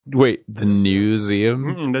Wait, the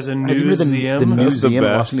museum? There's a Have you heard museum. the That's the museum in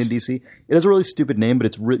best. Washington, D.C.? It has a really stupid name,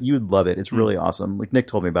 but you'd love it. It's really awesome. Like Nick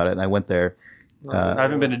told me about it, and I went there. I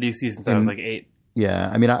haven't been to DC since I was like 8. Yeah,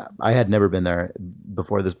 I mean, I had never been there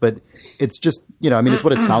before this, but it's just, it's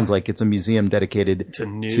what it sounds like. It's a museum dedicated To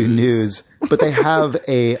news. to news, but they have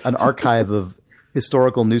an archive of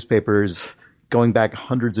historical newspapers going back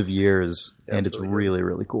hundreds of years, and it's really,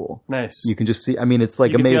 really cool. Nice. You can just see, I mean, it's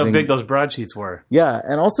like You can amazing. see how big those broadsheets were. Yeah,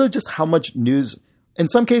 and also just how much news, in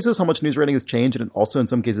some cases, how much news writing has changed, and also in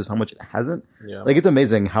some cases, how much it hasn't. Yeah. Like, it's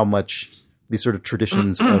amazing how much these sort of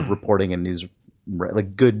traditions of reporting and news,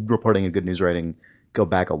 like good reporting and good news writing, go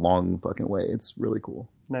back a long fucking way. It's really cool.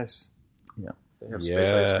 Nice. Yeah. They have space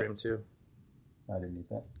ice cream too. I didn't eat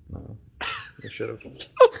that. They should have.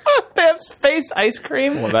 They have space ice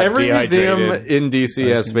cream? Well, every Dehydrated. museum in DC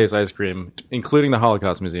has space ice cream, including the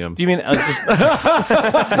Holocaust Museum. Do you mean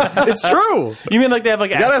It's true. you mean like they have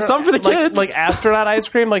like gotta have some for the kids. like astronaut ice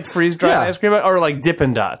cream, like freeze dried Yeah. ice cream, or like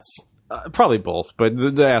Dippin' Dots? Probably both, but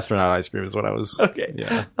the astronaut ice cream is what I was. Okay.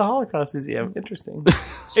 Yeah. The Holocaust Museum. Interesting.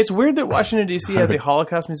 It's weird that Washington, D.C. has a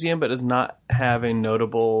Holocaust Museum but does not have a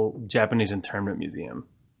notable Japanese internment museum.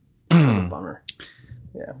 Kind of a bummer.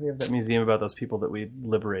 Yeah, we have that museum about those people that we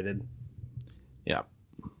liberated. Yeah.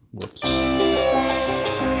 Whoops.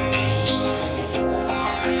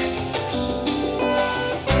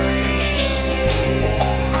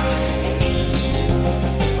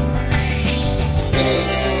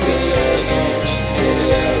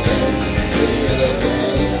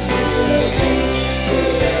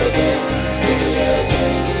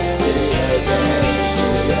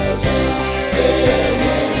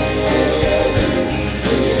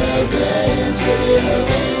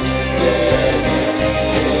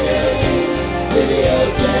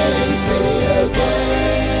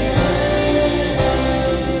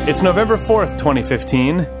 It's November 4th,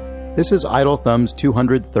 2015. This is Idle Thumbs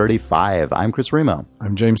 235. I'm Chris Remo.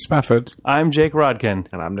 I'm James Spafford. I'm Jake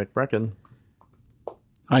Rodkin. And I'm Nick Brecken.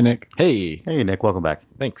 Hi, Nick. Hey. Hey, Nick. Welcome back.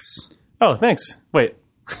 Thanks. Oh, thanks. Wait.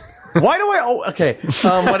 Why do I... Oh, okay.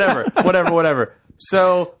 Whatever.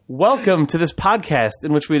 So, welcome to this podcast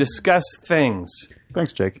in which we discuss things.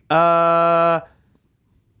 Thanks, Jake.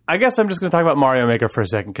 I guess I'm just going to talk about Mario Maker for a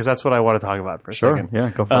second, because that's what I want to talk about for a second. Yeah,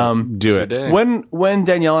 go for it. Do it. When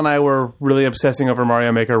Danielle and I were really obsessing over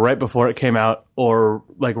Mario Maker right before it came out, or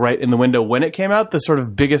like right in the window when it came out, the sort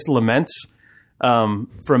of biggest laments from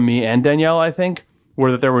me and Danielle, I think,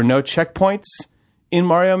 were that there were no checkpoints in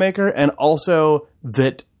Mario Maker, and also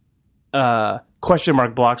that question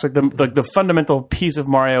mark blocks, like the fundamental piece of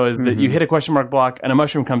Mario is that you hit a question mark block and a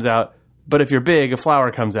mushroom comes out, but if you're big, a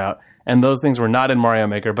flower comes out. And those things were not in Mario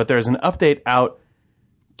Maker, but there's an update out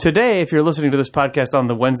today, if you're listening to this podcast on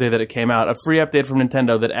the Wednesday that it came out, a free update from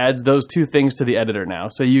Nintendo that adds those two things to the editor now.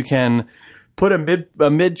 So you can put a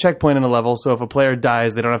mid checkpoint in a level, so if a player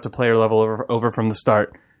dies, they don't have to play your level over from the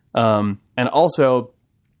start. And also,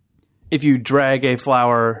 if you drag a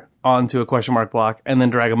flower onto a question mark block and then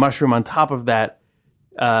drag a mushroom on top of that,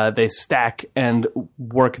 they stack and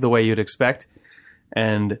work the way you'd expect.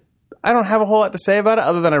 And I don't have a whole lot to say about it,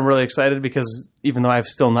 other than I'm really excited because even though I've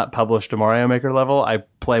still not published a Mario Maker level, I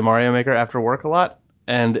play Mario Maker after work a lot,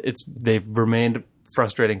 and they've remained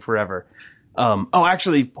frustrating forever.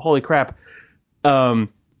 Actually, holy crap. I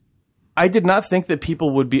did not think that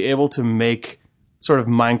people would be able to make sort of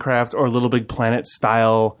Minecraft or Little Big Planet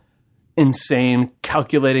style insane,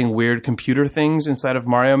 calculating weird computer things inside of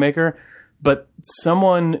Mario Maker. But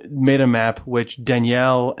someone made a map which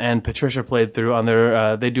Danielle and Patricia played through on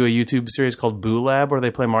their... they do a YouTube series called Boo Lab where they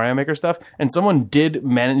play Mario Maker stuff. And someone did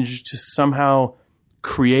manage to somehow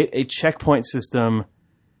create a checkpoint system.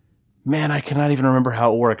 Man, I cannot even remember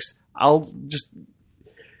how it works. I'll just...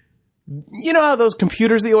 You know how those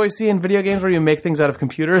computers that you always see in video games where you make things out of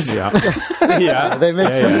computers? Yeah. Yeah, they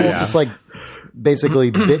make simple, just like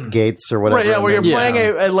basically bit gates or whatever. Right, yeah, where you're playing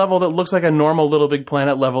a level that looks like a normal Little Big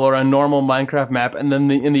Planet level or a normal Minecraft map, and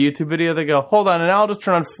then in the YouTube video they go, hold on, and now I'll just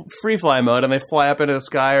turn on free fly mode, and they fly up into the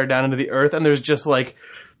sky or down into the earth, and there's just like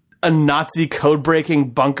a Nazi code-breaking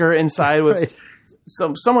bunker inside with... Right.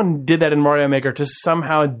 Someone did that in Mario Maker to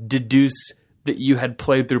somehow deduce that you had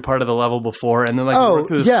played through part of the level before, and then work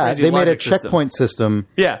through this crazy they made a logic system. checkpoint system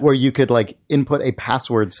where you could like input a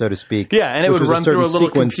password, so to speak. Yeah, and it would was run through a little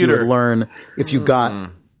sequence computer. You would learn if you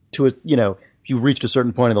got to a, if you reached a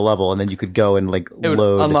certain point in the level, and then you could go and like It would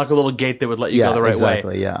load. unlock a little gate that would let you go the right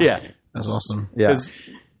exactly, way. Yeah, Yeah. That's awesome. yeah. 'Cause-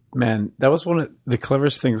 Man, that was one of the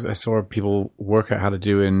cleverest things I saw people work out how to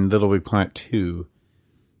do in Little Big Planet 2.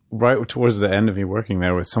 Right towards the end of me working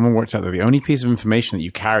there, was someone worked out that the only piece of information that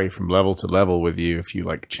you carry from level to level with you, if you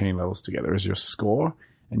like chain levels together, is your score.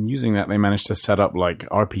 And using that, they managed to set up like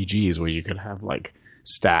RPGs where you could have like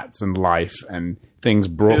stats and life and things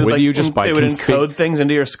brought with you just by they would encode things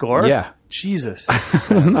into your score. Yeah. Jesus.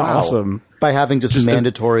 Isn't that awesome? By having just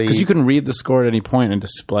mandatory... Because you can read the score at any point and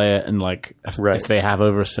display it, and like if they have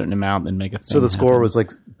over a certain amount, then make a thing. So the score was like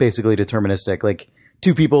basically deterministic. Like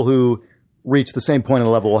two people who reach the same point in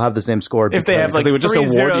the level will have the same score. If they have like they would just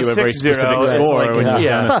award you a very specific score when you've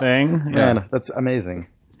done a thing. Man, that's amazing.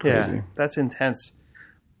 Yeah, that's intense.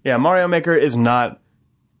 Yeah, Mario Maker is not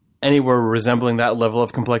anywhere resembling that level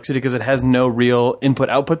of complexity because it has no real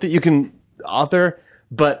input-output that you can author,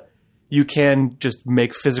 but you can just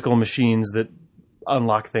make physical machines that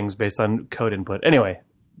unlock things based on code input. Anyway,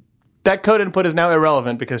 that code input is now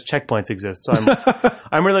irrelevant because checkpoints exist. So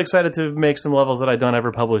I'm really excited to make some levels that I don't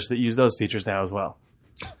ever publish that use those features now as well.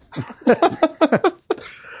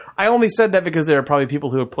 I only said that because there are probably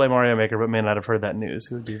people who play Mario Maker but may not have heard that news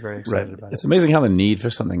who would be very excited about it. It's amazing how the need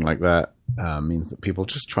for something like that means that people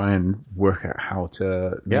just try and work out how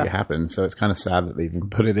to make it happen. So it's kind of sad that they even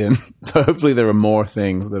put it in. So hopefully there are more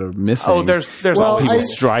things that are missing. Oh, there's people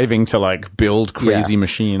striving to like build crazy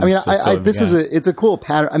machines. I mean, it's a cool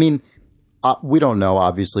pattern. I mean, we don't know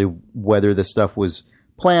obviously whether this stuff was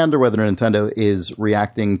planned or whether Nintendo is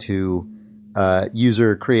reacting to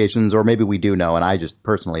user creations, or maybe we do know, and I just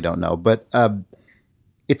personally don't know. But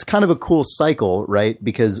it's kind of a cool cycle, right?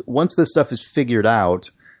 Because once this stuff is figured out,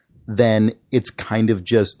 then it's kind of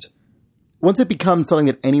just... Once it becomes something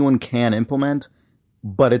that anyone can implement,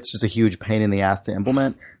 but it's just a huge pain in the ass to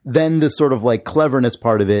implement, then the sort of like cleverness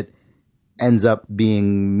part of it ends up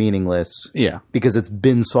being meaningless. Yeah. Because it's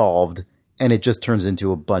been solved, and it just turns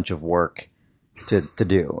into a bunch of work to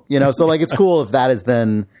do. You know, so like it's cool if that is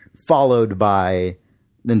then followed by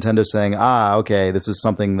Nintendo saying, okay, this is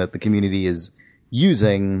something that the community is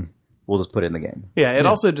using, we'll just put it in the game. Yeah, it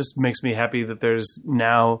also just makes me happy that there's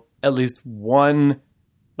now at least one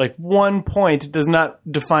point. It does not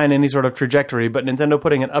define any sort of trajectory, but Nintendo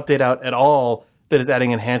putting an update out at all that is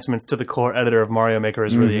adding enhancements to the core editor of Mario Maker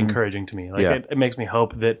is really encouraging to me. Like it makes me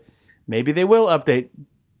hope that maybe they will update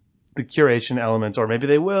the curation elements, or maybe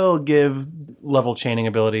they will give level chaining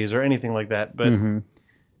abilities or anything like that, but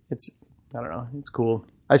it's, I don't know, it's cool.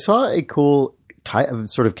 I saw a cool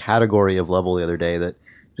sort of category of level the other day that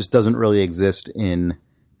just doesn't really exist in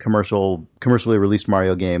commercially released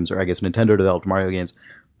Mario games, or I guess Nintendo developed Mario games,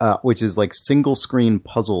 which is like single screen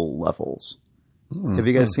puzzle levels. Have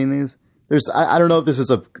you guys seen these? There's I don't know if this is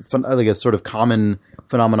a sort of common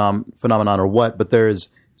phenomenon or what, but there's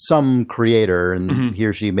some creator and he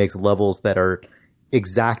or she makes levels that are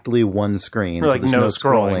exactly one screen, or like so there's no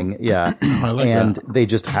scrolling. Yeah, and that. They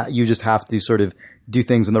just you just have to sort of do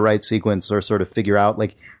things in the right sequence, or sort of figure out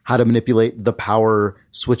like how to manipulate the power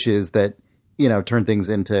switches that turn things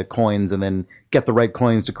into coins, and then get the right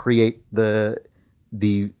coins to create the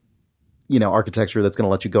architecture that's going to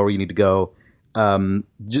let you go where you need to go.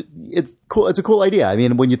 It's cool. It's a cool idea. I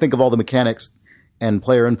mean, when you think of all the mechanics and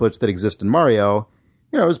player inputs that exist in Mario,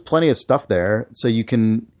 there's plenty of stuff there, so you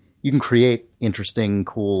can create interesting,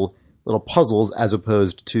 cool little puzzles as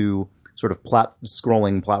opposed to sort of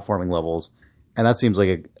scrolling platforming levels, and that seems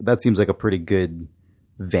like a pretty good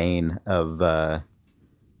vein of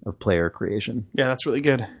player creation. Yeah, that's really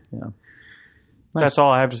good. Yeah, nice. That's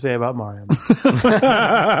all I have to say about Mario.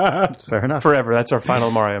 Fair enough. Forever. That's our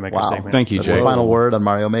final Mario Maker segment. Thank you, That's Jay. the final word on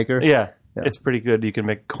Mario Maker. Yeah. It's pretty good. You can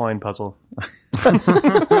make a coin puzzle.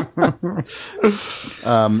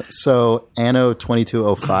 So Anno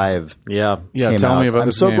 2205. Yeah. Tell me about I'm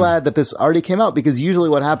this so game. glad that this already came out, because usually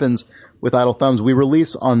what happens with Idle Thumbs, we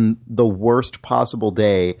release on the worst possible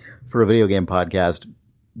day for a video game podcast,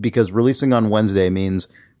 because releasing on Wednesday means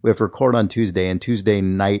we have to record on Tuesday, and Tuesday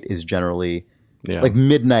night is generally like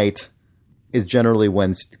midnight is generally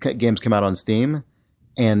when games come out on Steam,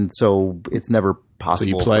 and so it's never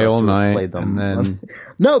possible. So you play for us all to night, play them. and then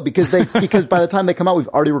No, because by the time they come out, we've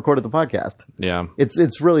already recorded the podcast. Yeah.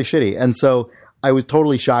 It's really shitty. And so I was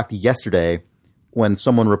totally shocked yesterday when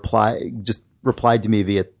someone replied to me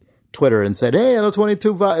via Twitter and said, "Hey, Anno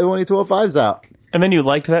 2205's out." And then you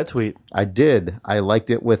liked that tweet. I did. I liked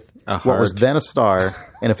it with A what was heart. then a star.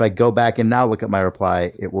 And if I go back and now look at my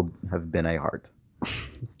reply, it will have been a heart.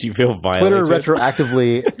 do you feel violated? Twitter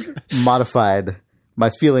retroactively modified my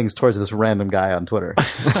feelings towards this random guy on Twitter.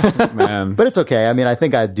 Man. But it's okay. I mean, I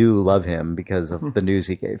think I do love him because of the news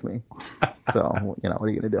he gave me. So, what are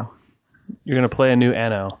you going to do? You're going to play a new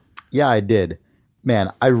Anno. Yeah, I did.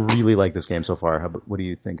 Man, I really like this game so far. What do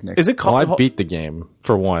you think, Nick? Is it Well, called... I beat the game,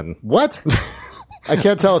 for one. What? I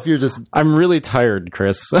can't tell if you're just... I'm really tired,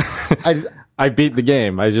 Chris. I beat the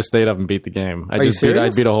game. I just stayed up and beat the game. I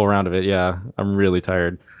serious? beat a whole round of it. Yeah, I'm really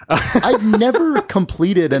tired. I've never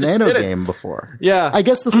completed an Anno game before. Yeah. I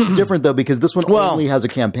guess this one's different though because this one only has a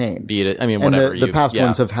campaign. Beat it. I mean, And whatever. the past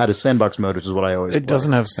ones have had a sandbox mode, which is what I always. It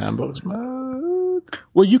doesn't have sandbox mode.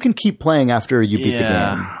 Well, you can keep playing after you beat the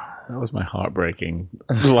game. That was my heartbreaking.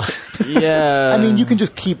 Yeah. I mean, you can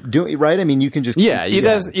just keep doing right. I mean, you can just Yeah. You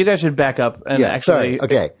guys should back up and Yeah, actually. sorry.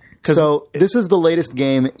 Okay. So this is the latest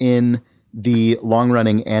game in the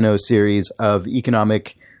long-running Anno series of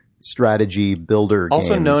economic strategy builder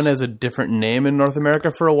Also games. known as a different name in North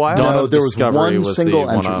America for a while. Dawn No, of there was Discovery one was the single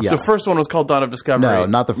one-off. entry. Yeah. The first one was called Dawn of Discovery. No,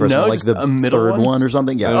 not the first no, one. Like just the a middle third one or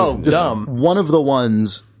something. Yeah. Oh, Just dumb. One of the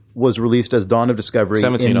ones was released as Dawn of Discovery in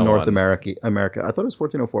 1701. North America. I thought it was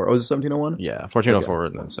 1404. Oh, was it 1701? Yeah, 1404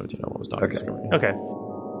 and then 1701 was Dawn of Discovery. Okay.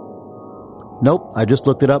 Nope. I just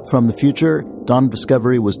looked it up from the future. Dawn of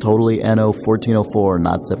Discovery was totally Anno 1404,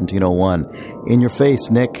 not 1701. In your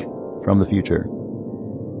face, Nick, from the future.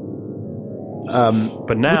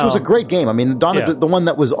 But now. Which was a great game. I mean, Yeah. the one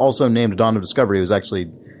that was also named Dawn of Discovery was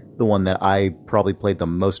actually the one that I probably played the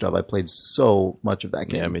most of. I played so much of that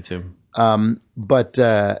game. Yeah, me too. But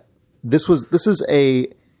this is a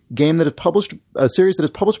game that is published, a series that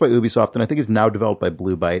is published by Ubisoft, and I think is now developed by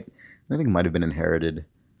Blue Byte. I think it might have been inherited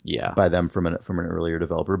Yeah. by them from an earlier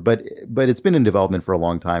developer, but it's been in development for a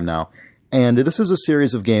long time now. And this is a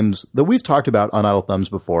series of games that we've talked about on Idle Thumbs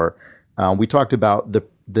before. We talked about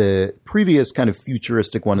the previous kind of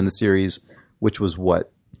futuristic one in the series, which was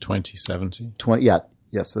what 2070. 20. Yeah,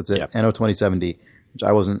 yes, that's it. Yep. Anno 2070, which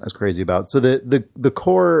I wasn't as crazy about. So the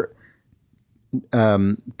core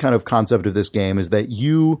kind of concept of this game is that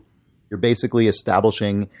you're basically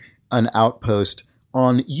establishing an outpost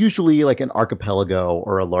on usually like an archipelago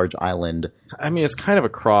or a large island. I mean, it's kind of a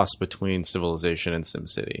cross between Civilization and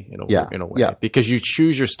SimCity in a way. Yeah. Because you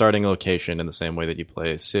choose your starting location in the same way that you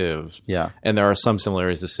play Civ. Yeah. And there are some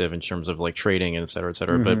similarities to Civ in terms of like trading and et cetera, et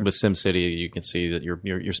cetera. Mm-hmm. But with SimCity, you can see that you're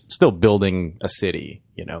still building a city.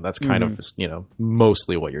 You know, that's kind of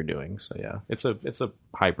mostly what you're doing. So yeah, it's a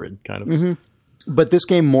hybrid kind of. Mm-hmm. But this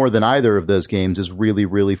game, more than either of those games, is really,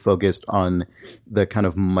 really focused on the kind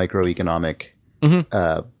of microeconomic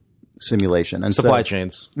simulation and Supply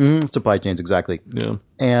chains. supply chains, exactly. Yeah.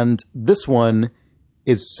 And this one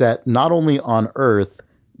is set not only on Earth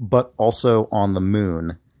but also on the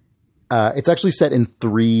moon. It's actually set in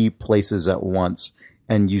 3 places at once,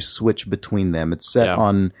 and you switch between them. It's set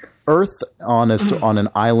on Earth on an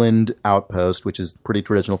island outpost, which is pretty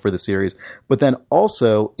traditional for the series, but then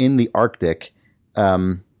also in the Arctic.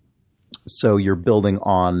 So you're building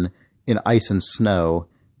in ice and snow,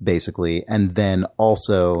 basically, and then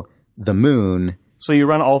also the moon. So you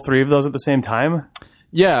run all 3 of those at the same time?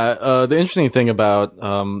 Yeah, the interesting thing about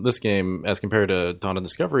this game as compared to Dawn of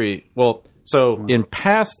Discovery, so in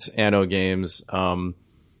past Anno games, and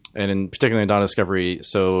in particularly in Dawn of Discovery,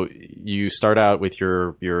 so you start out with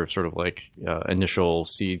your sort of like initial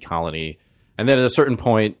seed colony, and then at a certain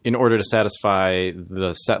point, in order to satisfy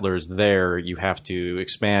the settlers there, you have to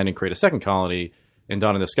expand and create a second colony. In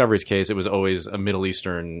Dawn of Discovery's case, it was always a Middle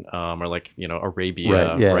Eastern or like Arabia,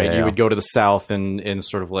 Right. Yeah, right? yeah, You yeah. would go to the south and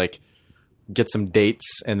sort of like get some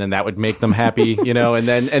dates, and then that would make them happy, and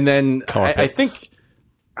then I think,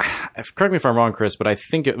 correct me if I'm wrong, Chris, but I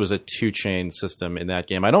think it was a 2-chain system in that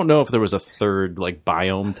game. I don't know if there was a third like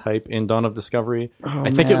biome type in Dawn of Discovery.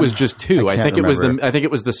 I think it was just 2. I can't think it was remember. I think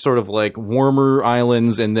it was the sort of like warmer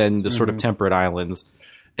islands and then the sort of temperate islands,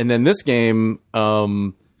 and then this game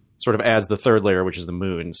sort of adds the third layer, which is the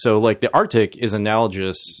moon. So like the Arctic is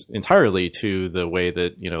analogous entirely to the way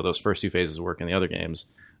that those first 2 phases work in the other games.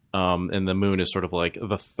 And the moon is sort of like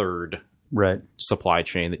the third Right. supply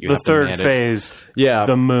chain that you The have to third manage. phase, Yeah.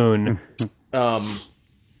 the moon.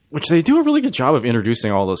 Which they do a really good job of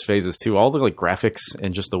introducing all those phases too. All the like graphics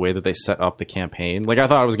and just the way that they set up the campaign. Like I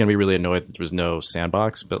thought I was going to be really annoyed that there was no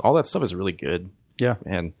sandbox, but all that stuff is really good. Yeah.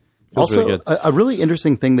 And feels Also, really good. a really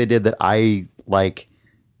interesting thing they did that I like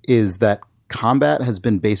is that combat has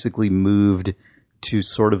been basically moved to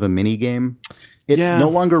sort of a mini game. It Yeah. no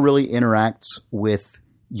longer really interacts with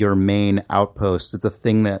your main outposts. It's a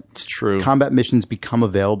thing that It's true. combat missions become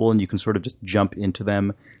available, and you can sort of just jump into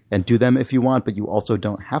them and do them if you want, but you also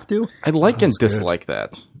don't have to. I like and dislike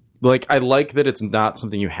that. Like, I like that it's not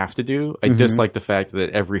something you have to do. I dislike the fact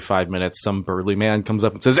that every 5 minutes some burly man comes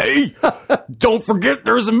up and says, "Hey, don't forget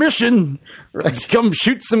there's a mission. Come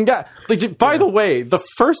shoot some guy." Like, by the way, in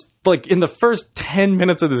the first 10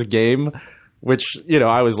 minutes of this game, which,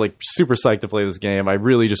 I was like super psyched to play this game. I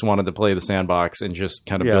really just wanted to play the sandbox and just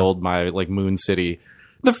kind of build my like moon city.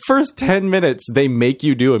 The first 10 minutes, they make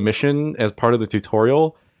you do a mission as part of the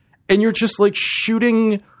tutorial. and you're just like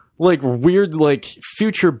shooting like weird like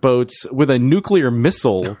future boats with a nuclear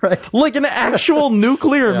missile. Right. Like an actual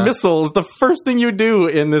nuclear missile is the first thing you do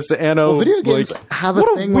in this Anno. Well, video games have a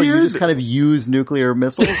thing where you just kind of use nuclear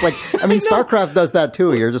missiles. Like, I mean, StarCraft does that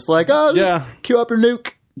too. You're just like, oh, just queue up your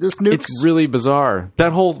nuke. Just nukes. It's really bizarre.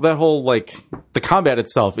 That whole like the combat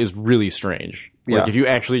itself is really strange. Like if you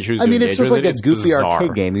actually choose to engage it's just with like it, a goofy bizarre.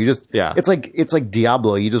 arcade game. You just it's like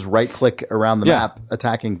Diablo. You just right click around the map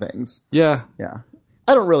attacking things. Yeah. Yeah.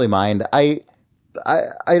 I don't really mind. I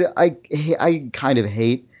kind of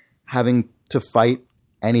hate having to fight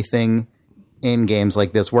anything in games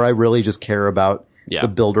like this where I really just care about the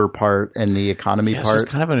builder part and the economy part. It's just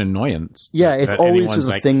kind of an annoyance. Yeah, it's always just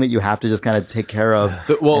a thing that you have to just kind of take care of.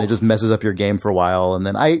 And it just messes up your game for a while. And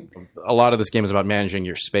then a lot of this game is about managing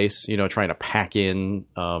your space, trying to pack in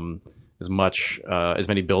as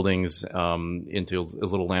many buildings into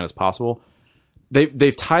as little land as possible.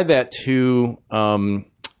 They've tied that to a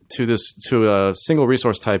single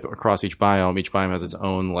resource type across each biome. Each biome has its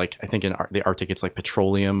own, like I think in the Arctic it's like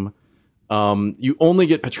petroleum. You only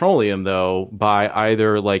get petroleum though by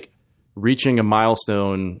either like reaching a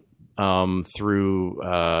milestone through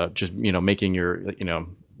just making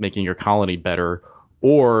your colony better,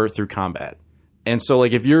 or through combat. And so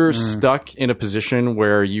like if you're stuck in a position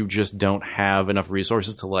where you just don't have enough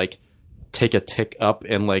resources to like take a tick up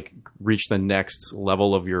and like reach the next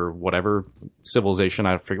level of your whatever civilization,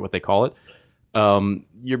 I forget what they call it,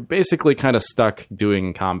 you're basically kind of stuck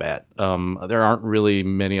doing combat. There aren't really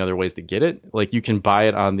many other ways to get it. Like you can buy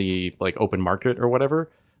it on the like open market or whatever,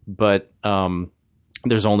 but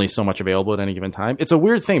there's only so much available at any given time. It's a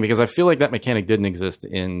weird thing because I feel like that mechanic didn't exist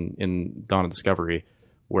in Dawn of Discovery,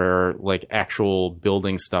 where like actual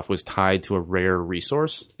building stuff was tied to a rare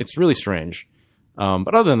resource. It's really strange.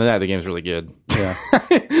 But other than that, the game's really good. Yeah.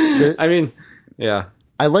 I mean, yeah.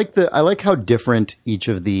 I like how different each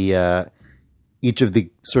of the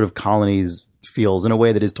sort of colonies feels in a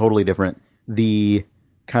way that is totally different. The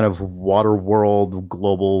kind of water world,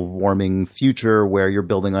 global warming future where you're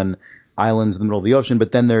building on islands in the middle of the ocean,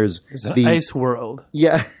 but then there's the ice world.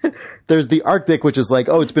 Yeah. There's the Arctic, which is like,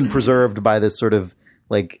 oh, it's been preserved by this sort of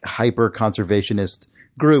like hyper conservationist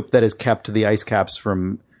group that has kept the ice caps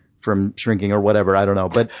from shrinking or whatever. I don't know.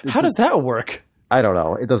 But how does that work? I don't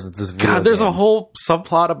know. It does. It's this God, there's a whole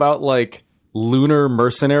subplot about like lunar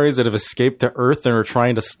mercenaries that have escaped to Earth and are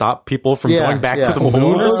trying to stop people from going back to the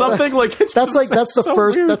moon or something. Like that's the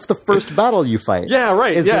first weird. That's the first battle you fight. Yeah,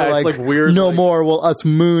 right. It's like weird. No more will us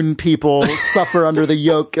moon people suffer under the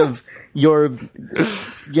yoke of your,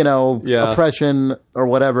 oppression or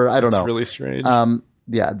whatever. I don't know. It's really strange.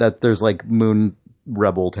 That there's like moon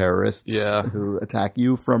rebel terrorists who attack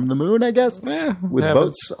you from the moon, I guess, with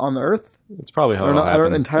boats on the Earth. It's probably how it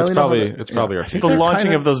happened. It's probably our future. The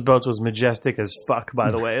launching of those boats was majestic as fuck, by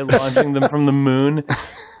the way. Launching them from the moon.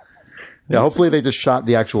 Yeah, hopefully they just shot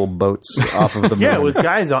the actual boats off of the moon. Yeah, with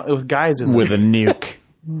guys in with a nuke.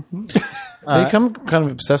 They become kind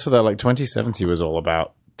of obsessed with that. Like 2070 was all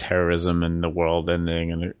about terrorism and the world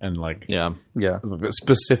ending and like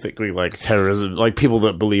specifically like terrorism, like people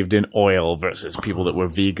that believed in oil versus people that were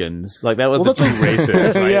vegans. Like that was the two races.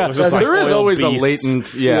 Right? Yeah, it was just like there is always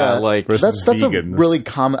beasts. a latent like versus that's vegans. A really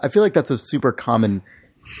common. I feel like that's a super common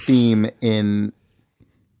theme in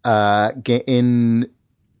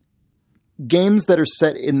games that are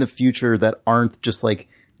set in the future that aren't just like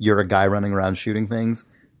you're a guy running around shooting things.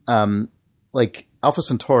 Like Alpha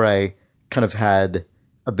Centauri kind of had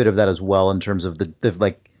a bit of that as well in terms of the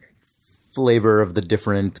like flavor of the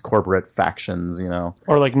different corporate factions,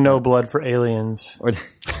 or like No Blood for Aliens.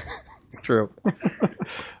 It's true.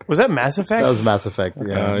 Was that Mass Effect? That was Mass Effect.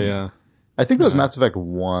 Yeah, yeah. I think that was Mass Effect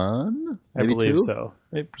 1. I believe 2? so.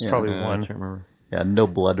 It was probably 1. I can't remember. Yeah, No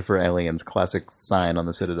Blood for Aliens, classic sign on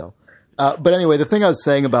the Citadel. But anyway, the thing I was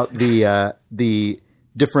saying about the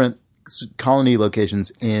different colony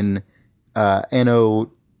locations in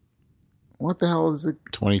Anno. What the hell is it?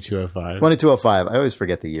 2205. 2205. I always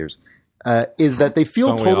forget the years. Is that they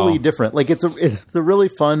feel totally different. Like it's a really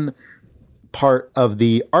fun part of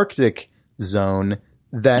the Arctic zone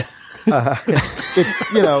that it's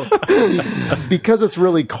because it's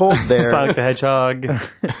really cold there. Sonic the Hedgehog.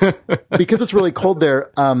 Because it's really cold there.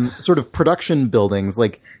 Sort of production buildings,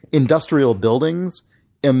 like industrial buildings,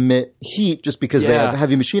 emit heat just because they have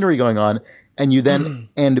heavy machinery going on. And you then,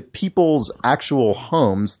 and people's actual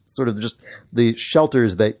homes, sort of just the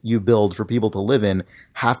shelters that you build for people to live in,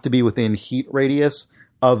 have to be within heat radius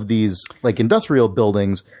of these like industrial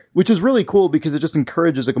buildings, which is really cool because it just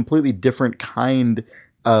encourages a completely different kind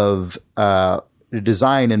of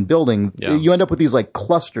design and building. Yeah. You end up with these like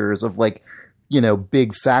clusters of like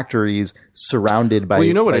big factories surrounded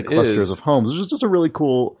by clusters of homes. It's just a really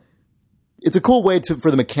cool. It's a cool way for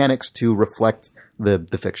the mechanics to reflect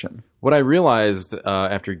the fiction. What I realized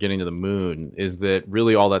after getting to the moon is that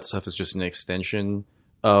really all that stuff is just an extension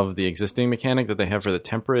of the existing mechanic that they have for the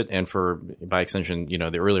temperate and by extension,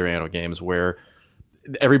 the earlier Anno games where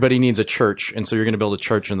everybody needs a church, and so you're going to build a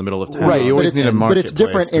church in the middle of town. Right, you always need a marketplace. But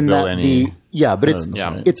it's different in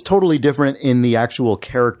that it's totally different in the actual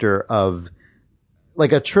character of,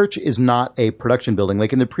 like, a church is not a production building.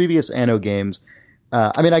 Like in the previous Anno games,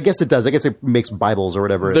 I guess it does. I guess it makes Bibles or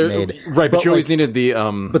whatever it made. Right, but you always needed the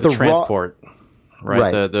transport.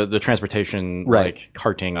 Right, the transportation, like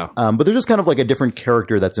carting. But they're just kind of like a different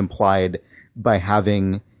character that's implied by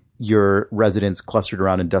having your residents clustered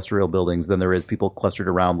around industrial buildings than there is people clustered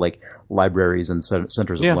around like libraries and centers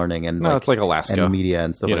of learning and it's like Alaska and media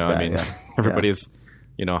and stuff like that. I mean, everybody's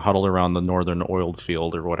huddled around the northern oiled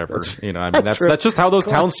field or whatever. That's just how those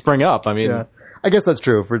towns spring up. I mean, I guess that's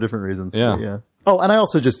true for different reasons. Yeah. Oh, and I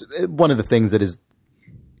also just one of the things that is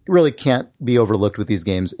really can't be overlooked with these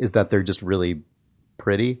games is that they're just really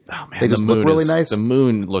pretty. Oh man, they just look really nice. The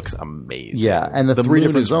moon looks amazing. Yeah, and the three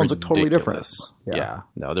different zones look totally different. Yeah.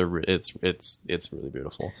 No, it's really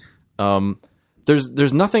beautiful.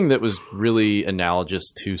 There's nothing that was really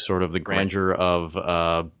analogous to sort of the grandeur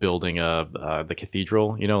of building the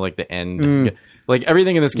cathedral. Like the end, like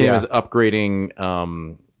everything in this game is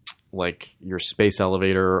upgrading. Like your space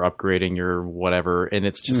elevator, or upgrading your whatever, and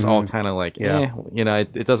it's just all kind of like,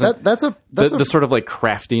 it doesn't. That's the sort of like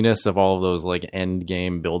craftiness of all of those like end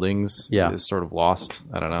game buildings is sort of lost.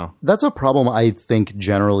 I don't know. That's a problem I think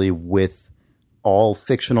generally with all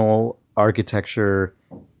fictional architecture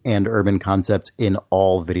and urban concepts in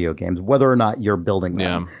all video games, whether or not you're building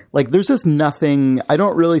them. Yeah. Like there's just nothing. I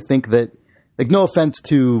don't really think that. Like no offense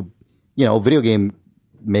to video game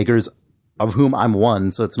makers, of whom I'm one,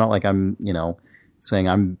 so it's not like I'm, saying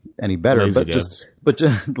I'm any better. Lazy but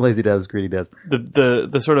just lazy devs, greedy devs.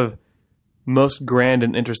 The sort of most grand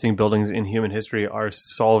and interesting buildings in human history are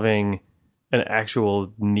solving an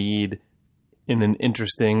actual need in an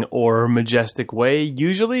interesting or majestic way.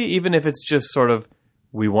 Usually, even if it's just sort of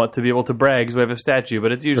we want to be able to brag because we have a statue,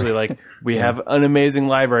 but it's usually like we have an amazing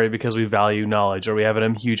library because we value knowledge, or we have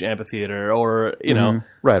a huge amphitheater, or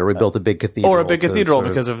right, or we built a big cathedral, or a big cathedral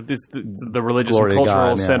because of it's the religious and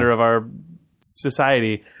cultural center of our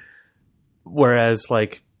society. Whereas,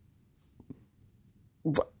 like,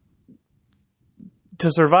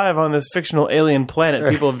 to survive on this fictional alien planet,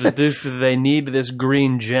 people have deduced that they need this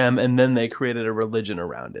green gem, and then they created a religion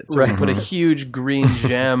around it. So they put a huge green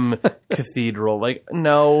gem cathedral. Like,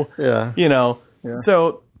 no. Yeah.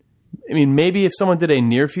 So, I mean, maybe if someone did a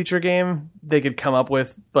near future game, they could come up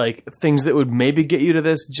with, like, things that would maybe get you to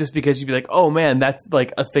this just because you'd be like, oh, man, that's,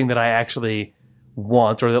 like, a thing that I actually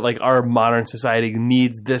want, or that, like, our modern society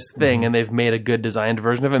needs this thing, and they've made a good designed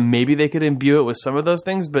version of it. Maybe they could imbue it with some of those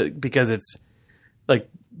things, but because it's like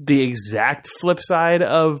the exact flip side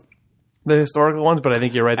of the historical ones, but I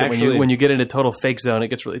think you're right that when you get into total fake zone, it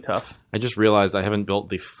gets really tough. I just realized I haven't built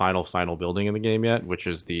the final building in the game yet, which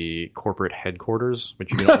is the corporate headquarters,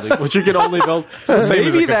 which you can only build. So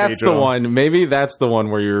maybe that's the one. Maybe that's the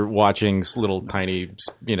one where you're watching little tiny,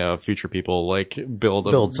 future people like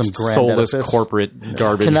build some soulless edifice. Corporate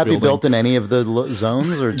garbage. Can that building. Be built in any of the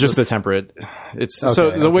zones, or just the temperate? It's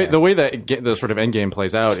okay, the way that the sort of end game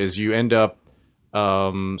plays out is you end up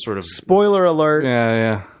sort of spoiler alert.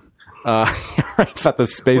 Yeah. Right about the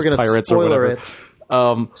space pirates or whatever.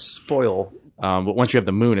 Spoil. But once you have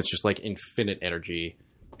the moon, it's just like infinite energy,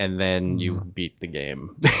 and then you beat the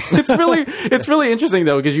game. It's really interesting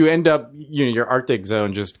though, because you end up your Arctic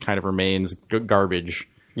zone just kind of remains garbage,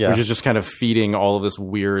 which is just kind of feeding all of this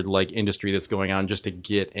weird like industry that's going on just to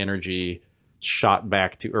get energy shot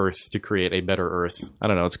back to Earth to create a better Earth. I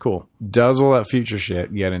don't know. It's cool. Does all that future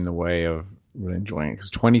shit get in the way of really enjoying it? Because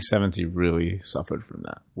 2070 really suffered from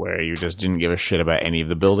that, where you just didn't give a shit about any of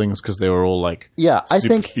the buildings because they were all like I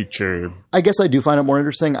think future. I guess I do find it more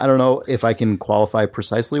interesting. I don't know if I can qualify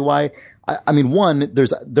precisely why. I mean, one,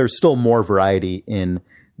 there's still more variety in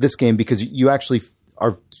this game because you actually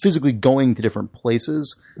are physically going to different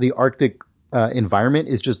places. The Arctic environment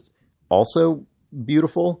is just also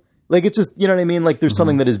beautiful. Like, it's just, you know what I mean? Like, there's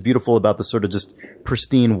something that is beautiful about the sort of just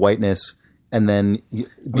pristine whiteness. And then,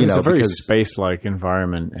 it's a very space-like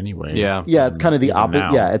environment anyway. Yeah. Yeah, it's kind of the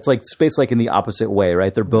opposite. Yeah, it's like space-like in the opposite way,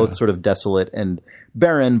 right? They're both sort of desolate and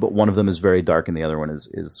barren, but one of them is very dark and the other one is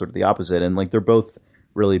sort of the opposite. And, like, they're both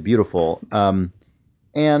really beautiful.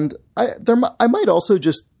 And I might also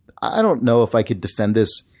just, I don't know if I could defend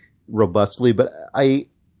this robustly, but I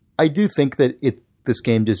do think that this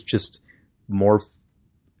game is just more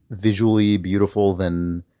visually beautiful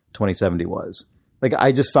than 2070 was. Like,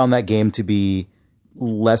 I just found that game to be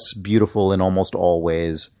less beautiful in almost all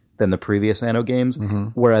ways than the previous Anno games.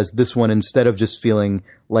 Whereas this one, instead of just feeling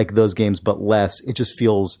like those games but less, it just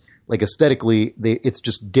feels like aesthetically it's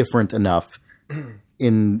just different enough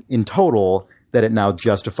in total that it now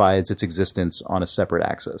justifies its existence on a separate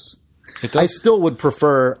axis. I still would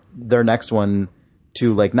prefer their next one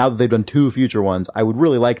to, like, now that they've done 2 future ones, I would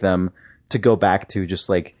really like them to go back to just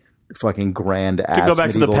like fucking grand ass to go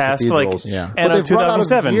back to the past, cathedrals. like Anno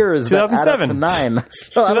 2007, 2007,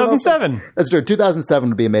 2007. That's true. 2007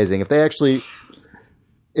 would be amazing if they actually.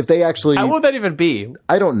 How would that even be?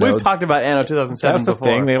 I don't know. We've talked about Anno 2007 That's the before.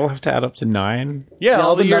 thing. They all have to add up to 9. Yeah,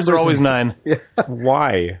 all the years are always 9.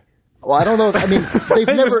 Why? Well, I don't know. I mean, they've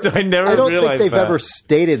I don't think they've ever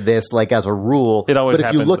stated this like as a rule. It always But if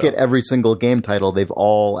happens, you look though. at every single game title, they've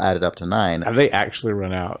all added up to 9. Have they actually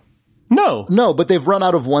run out? No, but they've run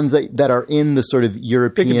out of ones that are in the sort of They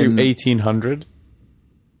European. could do 1800.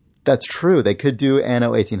 That's true. They could do Anno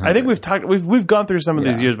 1800. I think we've gone through some of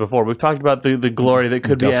these years before. We've talked about the glory that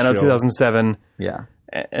could be Anno Industrial. 2007. Yeah.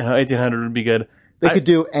 Anno 1800 would be good. They could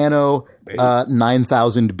do Anno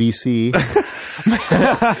 9000 BC.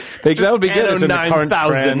 That would be good. Anno It's in the current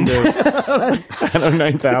 9000. trend of Anno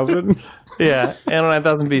 9000. Yeah, Anno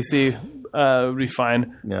 9000 BC would be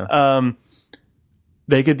fine. Yeah.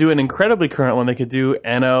 They could do an incredibly current one. They could do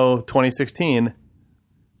Anno 2016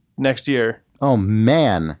 next year. Oh,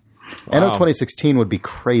 man. Anno 2016 would be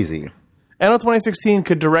crazy. Anno 2016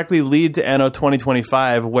 could directly lead to Anno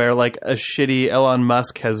 2025, where like a shitty Elon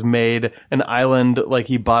Musk has made an island, like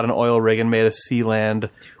he bought an oil rig and made a sea land.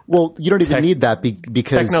 Well, you don't even need that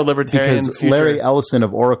because techno-libertarian because future. Larry Ellison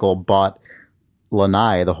of Oracle bought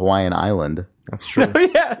Lanai, the Hawaiian island. That's true.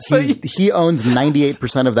 Yeah, so He owns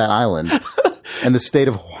 98% of that island, and the state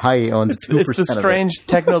of Hawaii owns 2% it's the of it. strange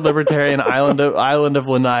techno-libertarian island of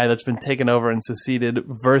Lanai that's been taken over and seceded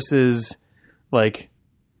versus like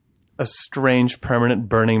a strange permanent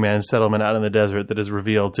Burning Man settlement out in the desert that is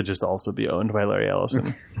revealed to just also be owned by Larry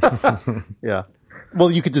Ellison. Yeah. Well,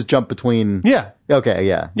 you could just jump between. Yeah. Okay.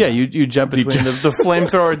 Yeah. Yeah, you jump between the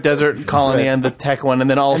flamethrower desert colony and the tech one, and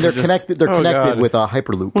then also And they're connected. They're connected with a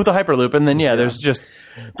hyperloop. with a hyperloop, and then there's just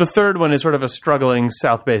the third one is sort of a struggling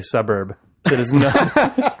south-based suburb that is not.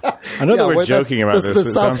 I know that we're well, joking that's- about this, the but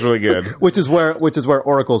it South- sounds really good. Which is where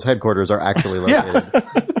Oracle's headquarters are actually located.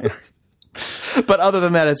 But other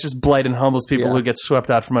than that, it's just blight and homeless people Yeah. who get swept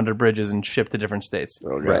out from under bridges and shipped to different states.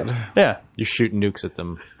 Right. Yeah, You shoot nukes at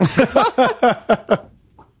them.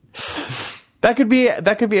 that could be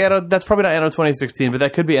Anno. That's probably not Anno 2016, but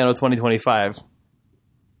that could be Anno 2025.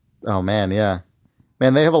 Oh man, yeah,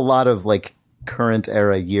 man. They have a lot of like current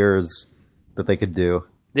era years that they could do.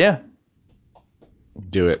 Yeah.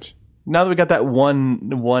 Do it. Now that we got that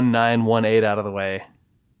 1918 out of the way,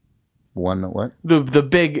 One what? the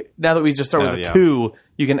big. Now that we just start with a 2,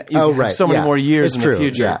 you can have so many Yeah. more years It's in true. the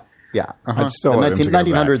future. Yeah. Yeah. Uh-huh. I'd still the like them to go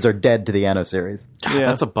 1900s are dead to the Anno series. Yeah.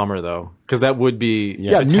 That's a bummer though, because that would be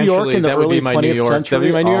Yeah, New York in the that would early be my 20th New York. century. That would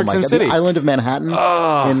be my New York my Sim God, City. the island of Manhattan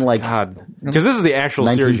in like because this is the actual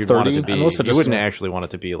series you'd want it to 1930. be. And also You just wouldn't some- actually want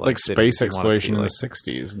it to be like Like cities. space You'd want it to exploration be in like,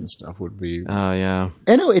 the 60s and stuff would be... yeah.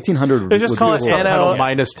 Anno 1800. They just would call be it cool. Anno-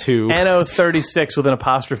 Subtitle -2. Anno 36 with an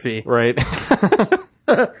apostrophe. Right.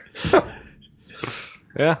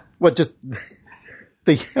 Yeah. What just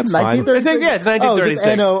the That's fine. 1936? It's Oh, 1936. just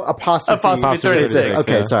Anno apostrophe 36.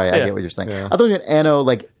 Okay, yeah. sorry, I Yeah. get what you're saying. Yeah. I thought you meant Anno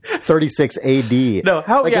like 36 AD. No,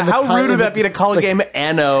 how Like in the how time- rude would that be to call a game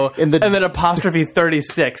Anno in the- and then apostrophe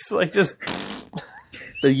 36? Like just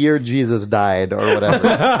the year Jesus died or whatever.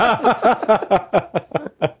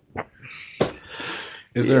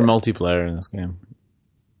 Is there a multiplayer in this game?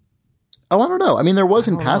 Oh, I don't know. I mean, there was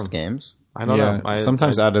in past games. I don't Yeah, know.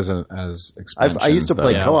 sometimes add as expansions. I used to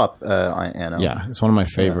play though. co-op on Anno. Yeah, it's one of my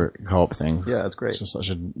favorite co-op things. Yeah, it's great. It's just such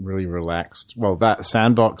a really relaxed. Well, that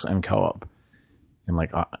sandbox and co-op in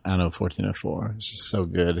like Anno 1404. It's just so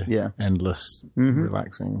good. Yeah. Endless, Mm-hmm.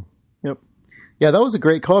 relaxing. Yep. Yeah, that was a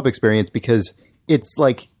great co-op experience because it's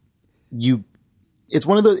like it's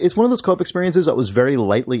one of those co-op experiences that was very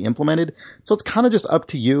lightly implemented. So it's kind of just up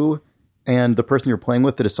to you and the person you're playing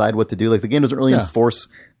with to decide what to do. Like the game doesn't really enforce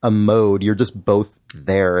a mode. You're just both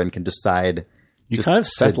there and can decide. You just kind of to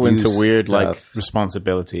settle do into weird like stuff.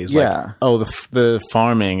 responsibilities. Yeah. Like, oh, the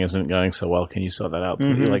farming isn't going so well. Can you sort that out?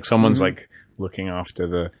 Like someone's like looking after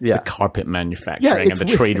the carpet manufacturing and the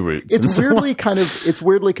trade routes. It's weirdly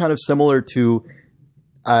kind of similar to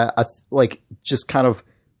like just kind of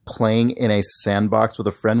playing in a sandbox with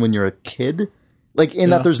a friend when you're a kid. Like in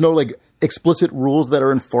that there's no like explicit rules that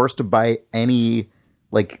are enforced by any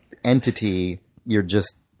like entity. You're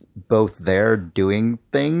just both there doing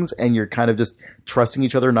things, and you're kind of just trusting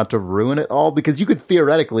each other not to ruin it all, because you could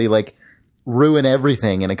theoretically like ruin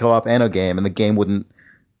everything in a co-op Anno game and the game wouldn't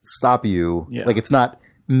stop you. Like, it's not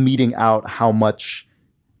meting out how much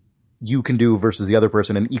you can do versus the other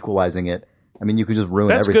person and equalizing it. I mean, you can just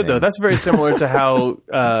ruin everything. That's good, though. That's very similar to how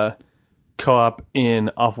co-op in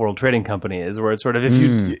Off-World Trading Company is, where it's sort of, if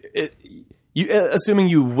you assuming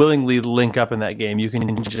you willingly link up in that game, you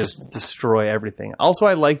can just destroy everything. Also,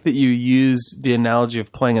 I like that you used the analogy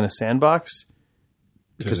of playing in a sandbox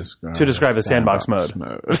to describe the sandbox mode.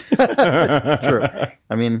 True.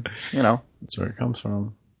 I mean, that's where it comes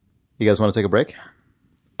from. You guys want to take a break?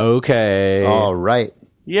 Okay. All right.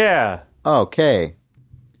 Yeah. Okay.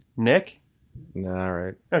 Nick? All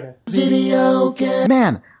right. Okay. Video game.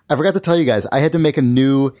 Man, I forgot to tell you guys, I had to make a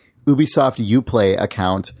new Ubisoft Uplay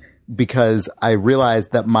account because I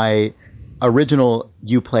realized that my original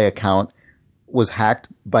Uplay account was hacked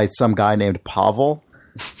by some guy named Pavel.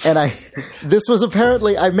 And this was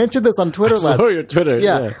apparently, I mentioned this on Twitter last night. your Twitter.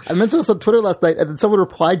 Yeah. I mentioned this on Twitter last night, and then someone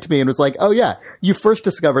replied to me and was like, oh yeah, you first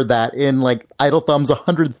discovered that in like Idle Thumbs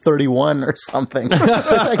 131 or something.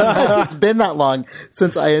 It's been that long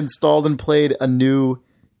since I installed and played a new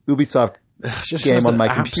Ubisoft game on my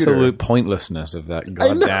computer. Absolute pointlessness of that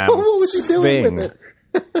goddamn I know. What was he doing thing. with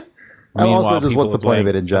it? And also, just what's the point of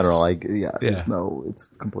it in general? It's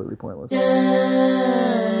completely pointless.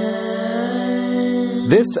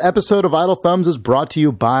 This episode of Idle Thumbs is brought to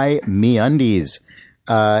you by MeUndies.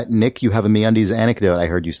 Nick, you have a MeUndies anecdote I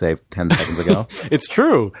heard you say 10 seconds ago. It's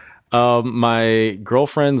true. My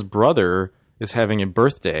girlfriend's brother is having a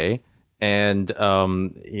birthday, and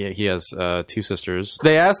he has 2 sisters.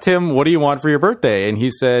 They asked him, what do you want for your birthday? And he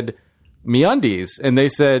said, MeUndies. And they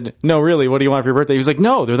said, no, really, what do you want for your birthday? He was like,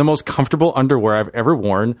 no, they're the most comfortable underwear I've ever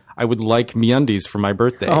worn. I would like MeUndies for my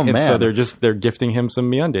birthday. Oh, and man. so they're gifting him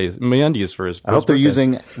some MeUndies for his birthday. I hope they're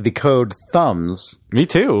using the code THUMBS. Me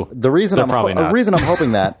too. The reason I'm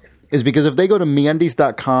hoping that is because if they go to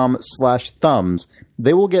MeUndies.com/thumbs,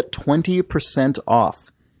 they will get 20% off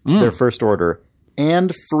their first order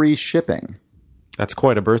and free shipping. That's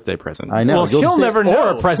quite a birthday present. I know. Well, he'll never know.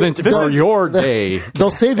 Or a present for your day.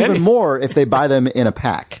 They'll save even more if they buy them in a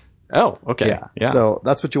pack. Oh, okay. Yeah. So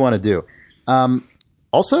that's what you want to do.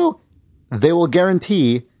 Also, they will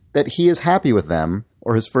guarantee that he is happy with them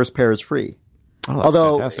or his first pair is free. Oh, that's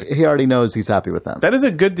Although fantastic. he already knows he's happy with them. That is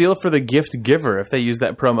a good deal for the gift giver if they use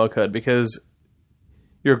that promo code, because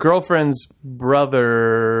your girlfriend's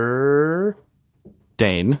brother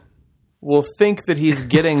Dane will think that he's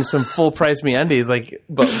getting some full price MeUndies,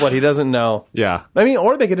 but what he doesn't know. Yeah. I mean,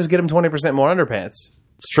 or they could just get him 20% more underpants.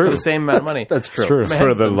 It's true. For the same amount of money. That's true. It's true.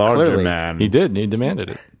 For the larger Clearly. man. He did. He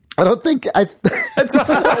demanded it. I don't think That's not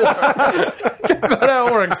how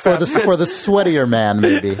it works. for the sweatier man,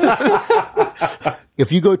 maybe.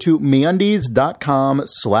 If you go to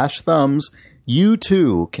MeUndies.com/thumbs, you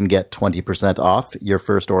too can get 20% off your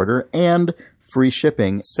first order and free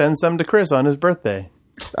shipping. Send some to Chris on his birthday.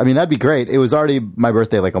 I mean, that'd be great. It was already my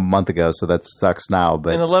birthday like a month ago, so that sucks now.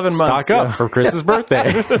 But In 11 months. Stock up for Chris's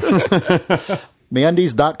birthday.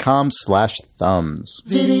 MeUndies.com/thumbs.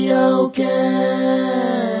 Video game.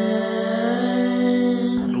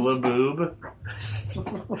 Blue boob.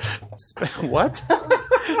 What?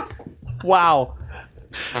 Wow.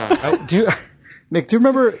 Nick, do you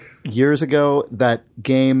remember years ago that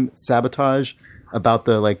game Sabotage about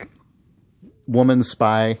the woman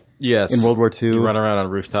spy? Yes. In World War II. You run around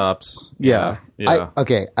on rooftops. Yeah.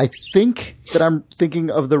 I think that I'm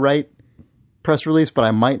thinking of the right press release, but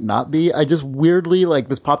I might not be. I just weirdly,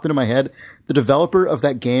 this popped into my head. The developer of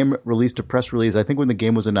that game released a press release, I think when the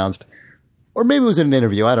game was announced, or maybe it was in an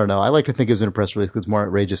interview, I don't know. I like to think it was in a press release because it's more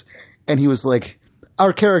outrageous. And he was like,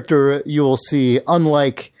 our character, you will see,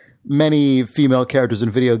 unlike many female characters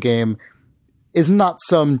in video game, is not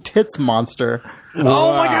some tits monster.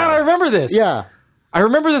 Oh my God, I remember this. Yeah. I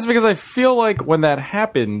remember this because I feel like when that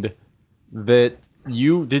happened, that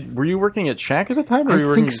were you working at Shaq at the time? Or were you I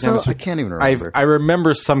working think at so. Gamma? I can't even remember. I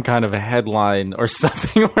remember some kind of a headline or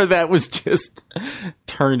something where that was just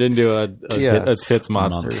turned into a tits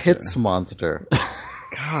monster. Tits monster.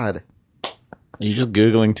 God. Are you just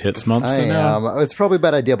Googling tits monster now? It's probably a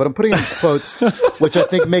bad idea, but I'm putting in quotes, which I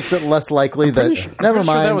think makes it less likely that... never mind.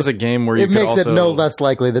 Sure that was a game where you could makes also... it no less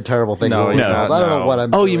likely that terrible things will result. I don't know what I'm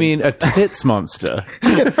Oh, doing. you mean a tits monster?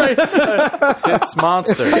 Tits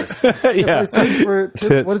monster. Yeah.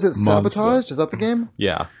 What is it? Sabotage? Is that the game?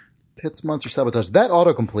 Yeah. Tits monster sabotage. That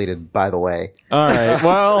auto-completed, by the way. All right.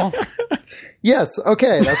 Well... Yes.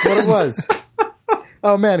 Okay. That's what it was.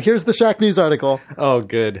 Oh man, here's the Shack News article. Oh,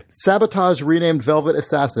 good. Sabotage renamed Velvet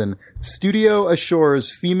Assassin. Studio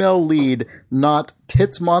assures female lead not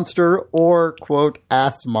tits monster or, quote,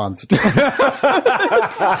 ass monster.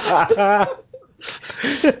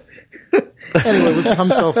 Anyway, we've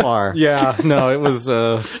come so far. Yeah, no, it was...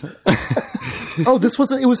 Oh,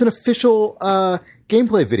 it was an official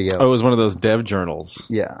gameplay video. Oh, it was one of those dev journals.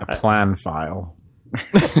 Yeah. A plan file.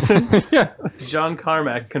 John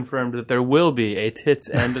Carmack confirmed that there will be a tits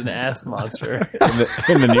and an ass monster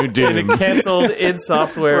in the new Doom. in a canceled id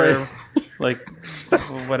Software, like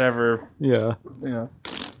whatever. Yeah.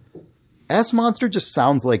 Ass monster just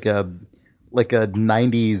sounds like a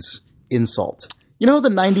 90s insult. You know, the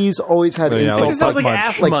 90s always had insults. It just sounds like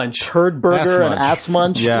ass munch. Turd burger and ass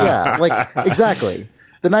munch. Yeah, like exactly.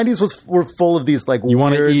 The 90s were full of these like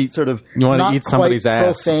weird sort of you want to eat somebody's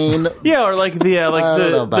ass. Profane. Yeah, or like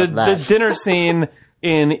the dinner scene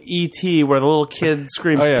in E.T. where the little kid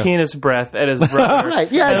screams penis breath at his brother.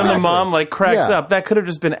 Right, yeah, and exactly. the mom like cracks up. That could have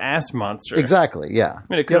just been ass monster. Exactly, yeah. I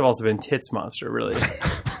mean, it could have also been tits monster, really.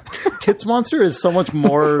 Tits monster is so much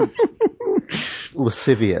more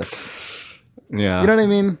lascivious. Yeah. You know what I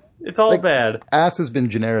mean? It's all bad. Ass has been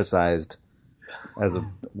genericized as a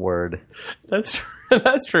word. That's true.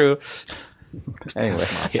 That's true. Anyway.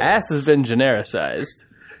 Ass has been genericized.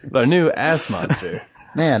 The new ass monster.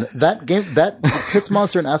 Man, that Tits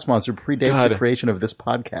Monster and Ass Monster predates the creation of this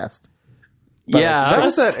podcast. Yeah. That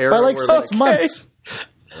was that era. By like 6 months.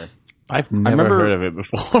 I've never heard of it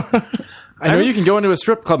before. I know you can go into a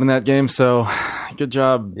strip club in that game, so good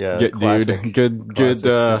job, classic, dude. Good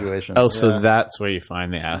situation. Oh, so that's where you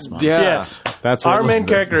find the ass monster. Yeah. That's our main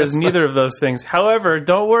character is neither of those things. However,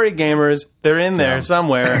 don't worry, gamers. They're in there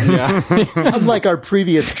somewhere. Unlike our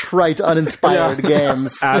previous trite, uninspired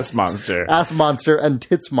games. Ass Monster. Ass Monster and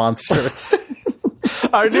Tits Monster.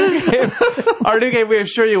 Our new game, we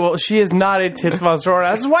assure you, well, she is not a tits monster.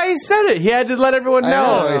 That's why he said it. He had to let everyone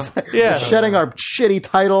know. We're shedding our shitty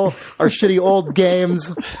title, our shitty old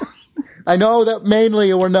games. I know that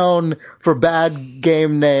mainly we're known for bad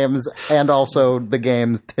game names and also the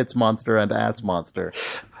games Tits Monster and Ass Monster.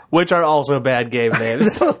 Which are also bad game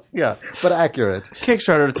names. Yeah, but accurate.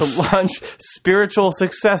 Kickstarter to launch spiritual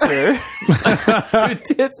successor to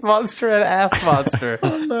Tits Monster and Ass Monster.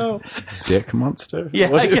 Oh, no. Dick Monster?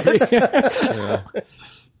 Yeah, I guess.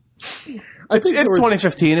 I think it's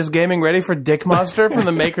 2015. Is gaming ready for Dick Monster from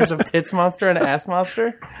the makers of Tits Monster and Ass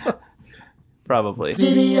Monster? Probably.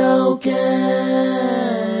 Video games.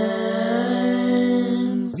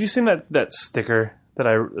 Have you seen that sticker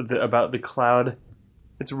about the cloud?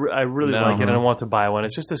 I really like it, and I want to buy one.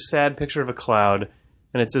 It's just a sad picture of a cloud,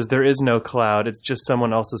 and it says, "There is no cloud. It's just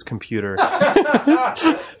someone else's computer." That's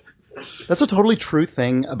a totally true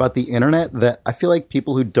thing about the internet that I feel like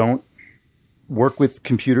people who don't work with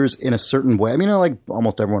computers in a certain way. I mean, like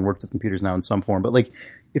almost everyone works with computers now in some form, but like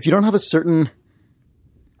if you don't have a certain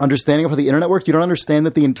understanding of how the internet works, you don't understand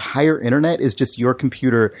that the entire internet is just your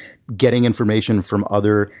computer getting information from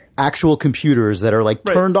other actual computers that are like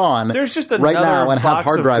turned on. There's just right now and have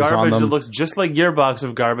hard drives on them. That looks just like your box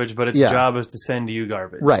of garbage, but its job is to send you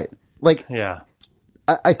garbage. Right. Like,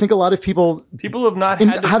 I think a lot of people have not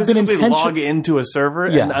had to physically log into a server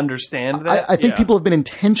and understand that. I think people have been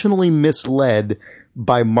intentionally misled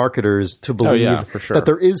by marketers to believe that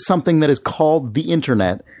there is something that is called the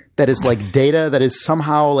internet that is like data that is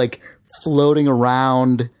somehow like floating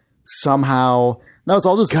around somehow. No, it's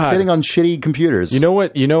all just sitting on shitty computers. You know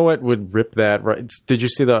what would rip that? Right? Did you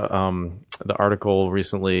see the article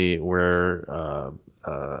recently where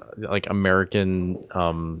like American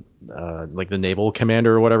like the naval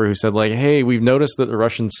commander or whatever who said like, hey, we've noticed that the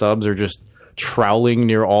Russian subs are just troweling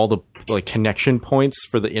near all the like connection points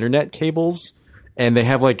for the internet cables. And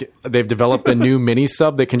they've developed a new mini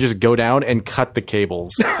sub that can just go down and cut the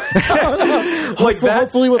cables.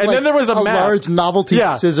 Hopefully with and then there was a large novelty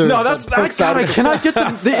scissors. No, I cannot get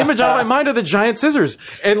the image out of my mind of the giant scissors.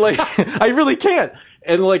 And like, I really can't.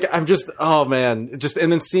 And like, I'm just, oh man,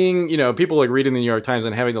 and then seeing, people like reading the New York Times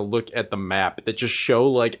and having to look at the map that just show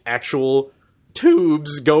like actual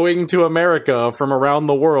tubes going to America from around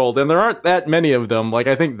the world, and there aren't that many of them. Like,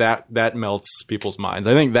 I think that melts people's minds.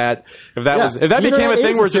 I think that if that became a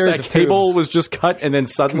thing where just a cable was just cut and then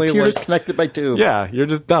suddenly computers connected by tubes. Yeah, you're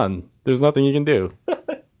just done. There's nothing you can do.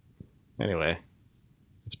 Anyway,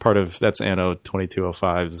 it's part of that's Anno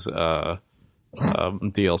 2205's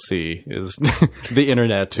DLC is the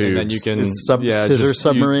internet, and then you can scissor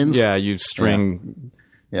submarines. You string.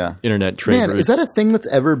 Yeah, internet trade routes. Is that a thing that's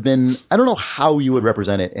ever been... I don't know how you would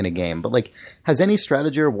represent it in a game, but like, has any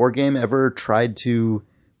strategy or war game ever tried to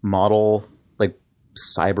model like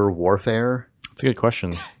cyber warfare? That's a good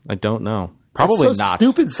question. I don't know. Probably That's so not.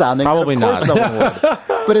 Stupid sounding. Probably of course not. No one would.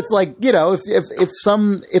 But it's like, if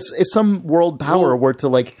some world power were to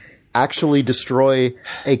like actually destroy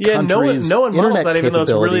a country's no one models that, even though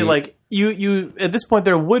it's really capability. like you at this point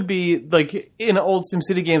there would be like in old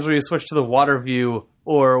SimCity games where you switch to the water view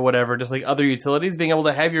or whatever, just like other utilities, being able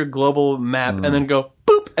to have your global map and then go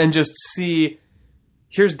boop and just see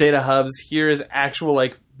here's data hubs, here's actual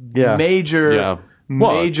like major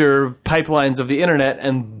pipelines of the internet,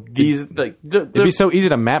 and these like it'd be so easy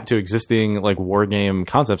to map to existing like war game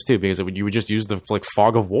concepts too, because you would just use the like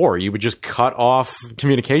fog of war. You would just cut off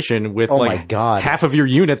communication with half of your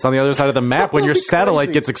units on the other side of the map when your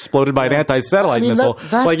satellite gets exploded by an anti-satellite missile.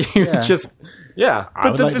 But the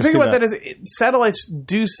thing about that is satellites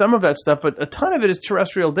do some of that stuff, but a ton of it is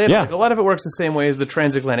terrestrial data. Yeah. Like a lot of it works the same way as the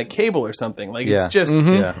transatlantic cable or something. Like it's just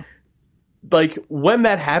like when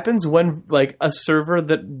that happens, when like a server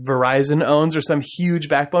that Verizon owns or some huge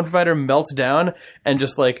backbone provider melts down, and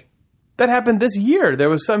just like that happened this year. There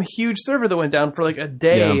was some huge server that went down for like a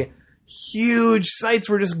day. Yeah. Huge sites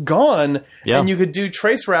were just gone, and you could do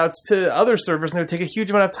trace routes to other servers, and it would take a huge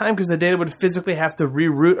amount of time because the data would physically have to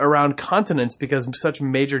reroute around continents because such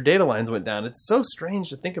major data lines went down. It's so strange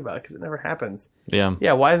to think about because it never happens.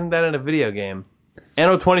 Yeah. Why isn't that in a video game?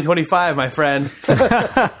 Anno 2025, my friend.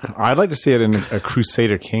 I'd like to see it in a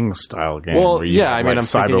Crusader Kings style game. Well, where you have, I mean, I'm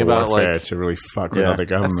cyber thinking about warfare like to really fuck with other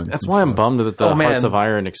governments. That's why I'm bummed that the Hearts of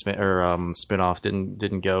Iron spinoff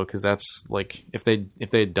didn't go, because that's like if they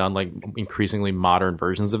had done like increasingly modern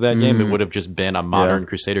versions of that game, it would have just been a modern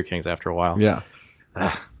Crusader Kings after a while. Yeah.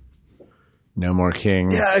 No more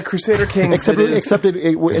kings. Yeah, Crusader Kings. Except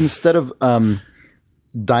instead of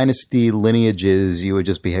dynasty lineages, you would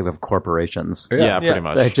just behave of corporations. Yeah, pretty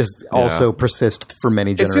much. That just also persist for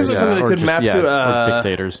many generations. It seems like something that could map to or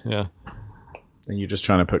dictators. Yeah. And you're just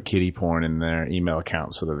trying to put kiddie porn in their email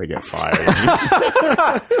account so that they get fired.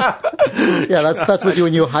 That's what you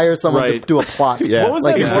when you hire someone to do a plot. Yeah. What was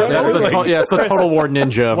that? It's the Total War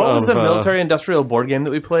Ninja. What was the military industrial board game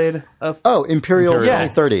that we played? Imperial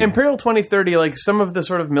 2030. Imperial 2030. Like some of the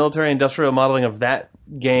sort of military industrial modeling of that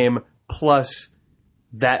game plus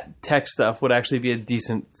that tech stuff would actually be a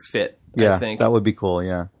decent fit. I think that would be cool.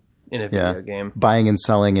 Yeah, in a video game, buying and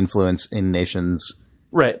selling influence in nations.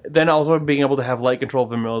 Right. Then also being able to have light control of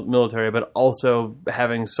the military, but also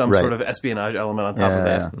having some sort of espionage element on top of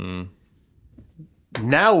that. Yeah.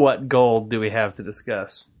 Now, what gold do we have to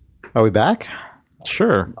discuss? Are we back?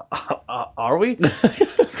 Sure. Are we?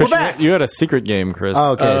 We're back. You had a secret game, Chris.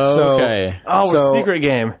 Okay. A secret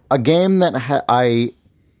game. A game that I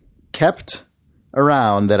kept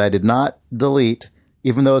around that I did not delete,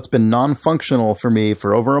 even though it's been non-functional for me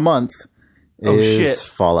for over a month, is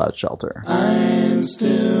Fallout Shelter. I'm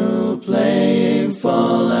still playing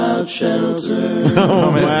Fallout Shelter.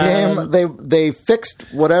 This game, they fixed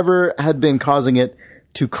whatever had been causing it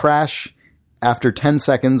to crash after 10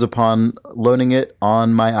 seconds upon loading it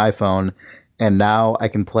on my iPhone, and now I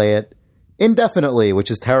can play it indefinitely,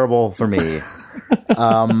 which is terrible for me.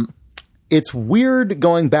 It's weird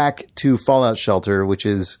going back to Fallout Shelter, which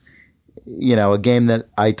is, a game that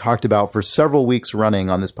I talked about for several weeks running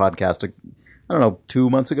on this podcast. I don't know, 2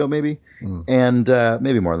 months ago maybe, and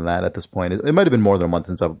maybe more than that at this point. It might have been more than a month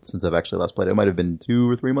since I've actually last played it. It might have been 2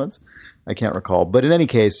 or 3 months. I can't recall. But in any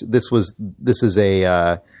case, this is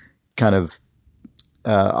a kind of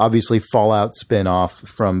obviously Fallout spin-off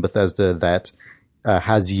from Bethesda that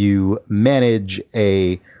has you manage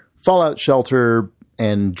a Fallout shelter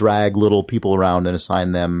and drag little people around and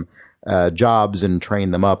assign them jobs and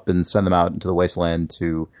train them up and send them out into the wasteland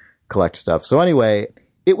to collect stuff. So anyway,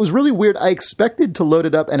 it was really weird. I expected to load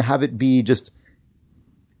it up and have it be just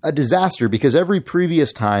a disaster, because every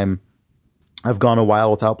previous time I've gone a while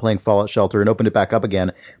without playing Fallout Shelter and opened it back up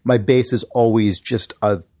again, my base is always just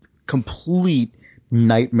a complete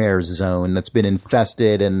nightmare zone that's been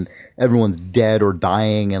infested and everyone's dead or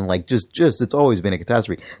dying, and like just it's always been a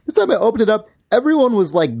catastrophe. This time I opened it up, everyone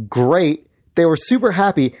was like great. They were super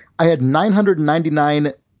happy. I had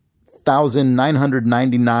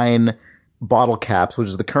 999,999 bottle caps, which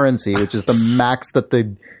is the currency, which is the max that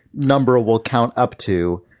the number will count up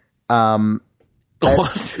to. Everything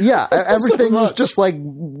was just like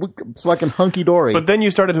fucking hunky dory. But then you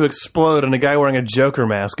started to explode, and a guy wearing a Joker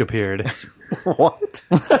mask appeared. What?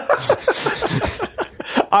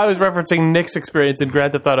 I was referencing Nick's experience in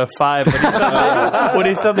Grand Theft Auto 5 when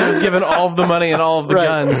he suddenly was given all of the money and all of the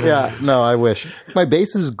guns. Yeah, no, I wish. My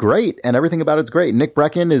base is great, and everything about it's great. Nick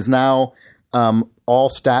Brecken is now all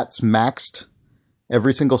stats maxed.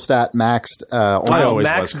 Every single stat maxed.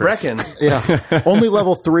 Max Brecken. Yeah, only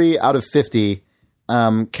level 3 out of 50.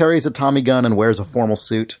 carries a Tommy gun and wears a formal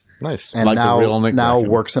suit. Nice. And now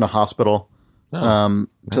works in a hospital. So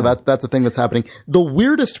that's a thing that's happening. The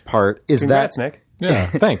weirdest part is Congrats, Nick.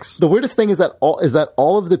 Yeah, thanks. The weirdest thing is that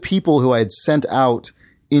all of the people who I had sent out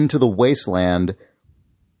into the wasteland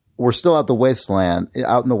were still out in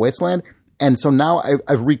the wasteland, and so now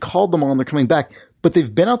I've recalled them all and they're coming back. But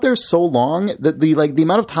they've been out there so long that the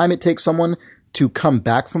amount of time it takes someone to come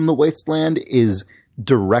back from the wasteland is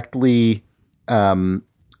directly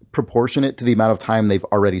proportionate to the amount of time they've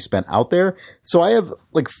already spent out there. So I have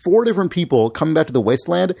like 4 different people coming back to the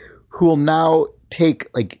wasteland who will now take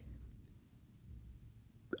like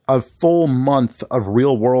a full month of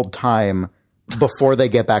real world time before they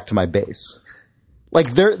get back to my base.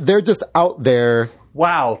 Like they're just out there.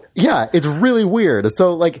 Wow. Yeah, it's really weird.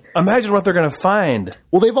 So like, imagine what they're going to find.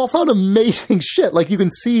 Well, they've all found amazing shit. Like you can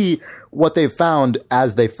see what they've found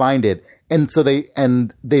as they find it. And so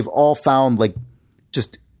they've all found like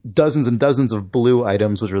just dozens and dozens of blue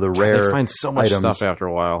items, which are the rare. They find so much stuff after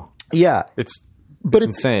a while. Yeah. It's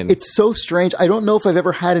insane. It's so strange. I don't know if I've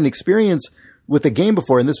ever had an experience with a game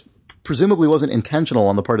before, and this presumably wasn't intentional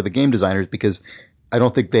on the part of the game designers because I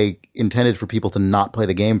don't think they intended for people to not play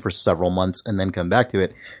the game for several months and then come back to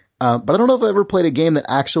it. But I don't know if I've ever played a game that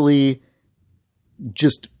actually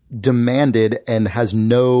just demanded and has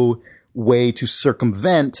no way to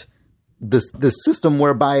circumvent this system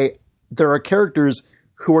whereby there are characters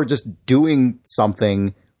who are just doing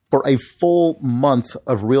something for a full month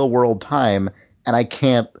of real world time, and I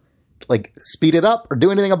can't like speed it up or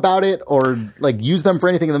do anything about it or like use them for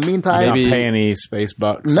anything in the meantime. Maybe pay any space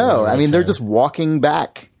bucks. No, I mean they're just walking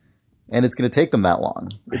back, and it's going to take them that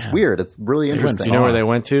long. It's weird. It's really interesting. You know where they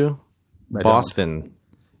went to? Boston,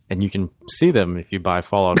 and you can see them if you buy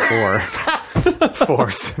Fallout 4 for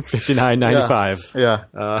 $59.95.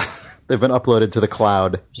 Yeah. They've been uploaded to the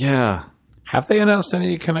cloud. Yeah. Have they announced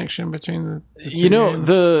any connection between the two games?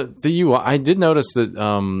 the UI? I did notice that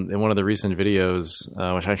in one of the recent videos,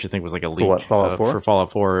 which I actually think was like a leak for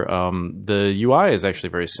Fallout 4, the UI is actually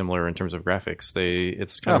very similar in terms of graphics.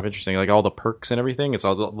 It's kind of interesting, like all the perks and everything. It's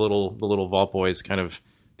all the little Vault Boys kind of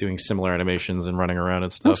doing similar animations and running around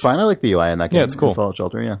and stuff. That's fine. I like the UI in that game. Yeah, it's cool. Fallout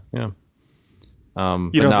Shelter, yeah. Yeah. You'll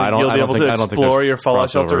be able to explore your Fallout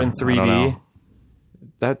Shelter in 3D.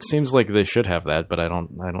 That seems like they should have that, but I don't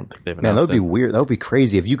think they've announced that would be weird. That would be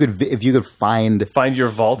crazy if you could find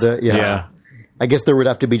your vault. Yeah. I guess there would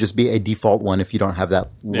have to be a default one if you don't have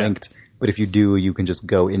that linked. Yeah. But if you do, you can just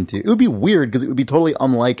go into. It would be weird because it would be totally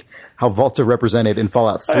unlike how vaults are represented in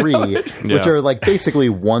Fallout 3, which are like basically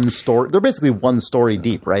one story. They're basically one story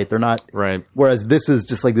deep, right? They're not right. Whereas this is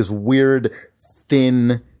just like this weird,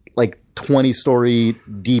 thin, like 20-story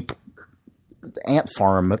deep ant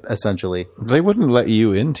farm, essentially. They wouldn't let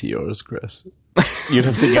you into yours, Chris. You'd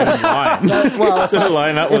have to get in line.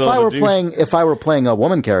 Line up with if I were playing a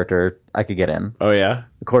woman character, I could get in. Oh yeah,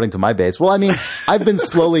 according to my base. Well, I mean, I've been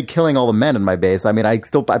slowly killing all the men in my base. I mean, I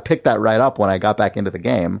picked that right up when I got back into the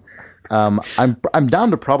game. I'm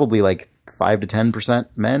down to probably like 5 to 10%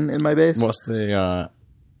 men in my base. I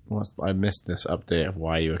missed this update of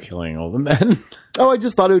why you were killing all the men. Oh, I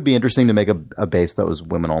just thought it would be interesting to make a base that was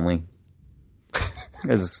women only.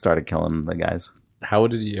 I just started killing the guys. How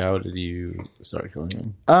did you start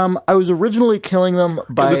killing them? I was originally killing them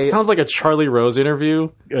by... This sounds like a Charlie Rose interview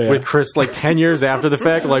with Chris like 10 years after the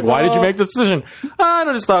fact. Like, why did you make this decision?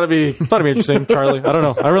 I just thought it'd be interesting, Charlie. I don't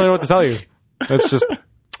know. I don't really know what to tell you. It's just...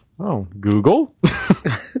 Oh, Google?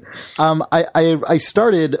 I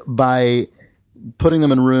started by putting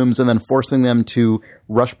them in rooms and then forcing them to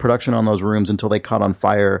rush production on those rooms until they caught on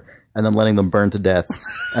fire and then letting them burn to death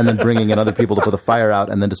and then bringing in other people to put the fire out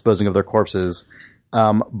and then disposing of their corpses.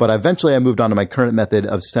 But eventually I moved on to my current method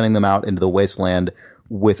of sending them out into the wasteland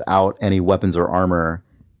without any weapons or armor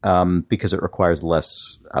because it requires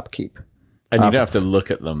less upkeep. And you don't have to look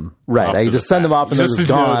at them. Right. I just send them off and they're just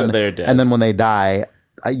gone. And then when they die,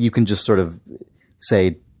 you can just sort of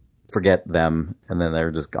say, forget them, and then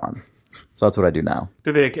they're just gone. So that's what I do now.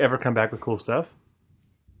 Do they ever come back with cool stuff?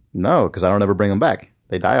 No, because I don't ever bring them back.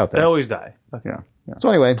 They die out there. They always die. Okay. Yeah. So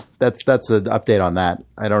anyway, that's an update on that.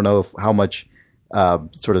 I don't know how much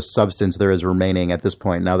sort of substance there is remaining at this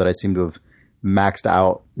point now that I seem to have maxed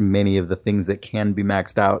out many of the things that can be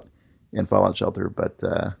maxed out in Fallout Shelter. But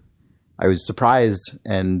I was surprised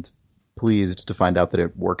and pleased to find out that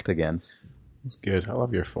it worked again. That's good. I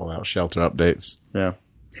love your Fallout Shelter updates. Yeah.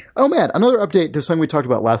 Oh, man. Another update to something we talked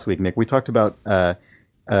about last week, Nick. We talked about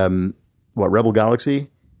Rebel Galaxy.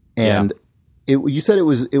 And you said it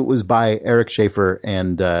was by Eric Schaefer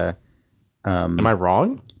and... am I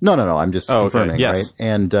wrong? No. I'm just confirming, yes. right?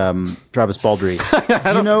 And Travis Baldry. Do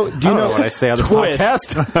you know what I say on this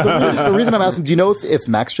podcast? The reason I'm asking, do you know if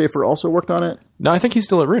Max Schaefer also worked on it? No, I think he's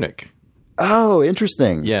still at Runic. Oh,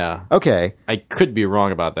 interesting. Yeah. Okay. I could be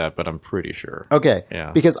wrong about that, but I'm pretty sure. Okay.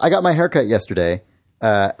 Yeah. Because I got my haircut yesterday,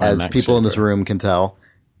 as Max people in this Schaefer. room can tell.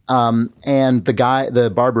 And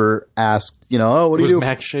the barber asked, what do you do?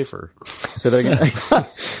 Max Schaefer? Say that again.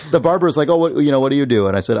 The barber's like, what do you do?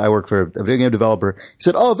 And I said, I work for a video game developer. He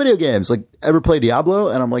said, oh, video games. Like, ever play Diablo?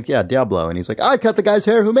 And I'm like, yeah, Diablo. And he's like, I cut the guy's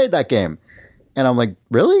hair who made that game. And I'm like,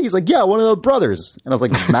 really? He's like, yeah, one of those brothers. And I was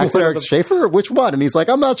like, Max and Eric Schaefer? Which one? And he's like,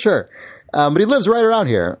 I'm not sure. But he lives right around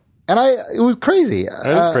here. And it was crazy. It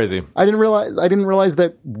is crazy. I didn't realize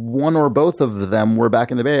that one or both of them were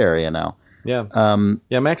back in the Bay Area now. Yeah.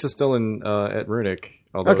 Max is still at Runic.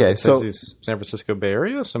 Although it says he's San Francisco Bay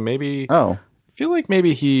Area, so maybe. Oh. I feel like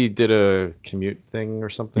maybe he did a commute thing or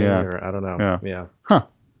something, Yeah. or I don't know. Yeah. Huh.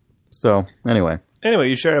 So anyway,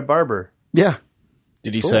 you shared a barber. yeah.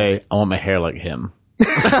 Did he say, I want my hair like him?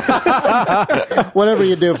 Whatever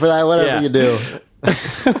you do for that, whatever you do.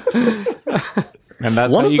 And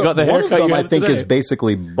that's how you got the haircut One of them, you I had think, today. is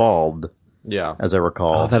basically bald, Yeah. as I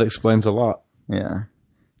recall. Oh, that explains a lot. Yeah.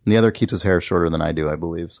 And the other keeps his hair shorter than I do, I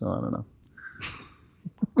believe. So I don't know.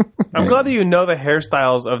 I'm glad that you know the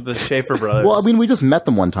hairstyles of the Schaefer brothers. Well, I mean, we just met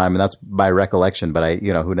them one time, and that's by recollection. But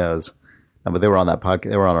who knows? But they were on that podcast.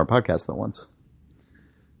 They were on our podcast that once.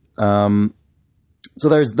 So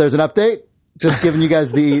there's an update. Just giving you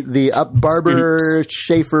guys the Barber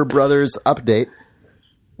Schaefer brothers update,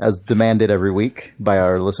 as demanded every week by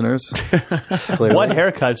our listeners. What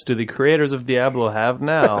haircuts do the creators of Diablo have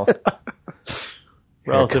now?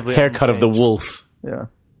 Relatively Haircut of the wolf. Yeah.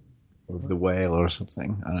 Of the whale or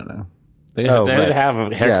something. I don't know. They Oh, have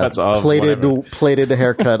right. haircuts of whatever. plated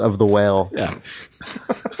haircut of the whale. Yeah.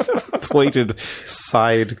 Plated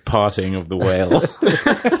side parting of the whale.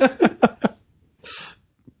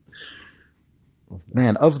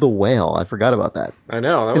 Man, of the whale. I forgot about that. I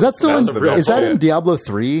know. Is that still was a real is that thing. in Diablo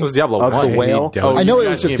 3? It was Diablo of 1. the whale? Oh, I know it you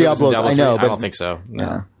was guys just mean it was in Diablo. I know, 3? but I don't think so. No.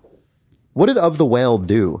 Yeah. What did of the whale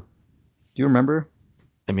do? Do you remember?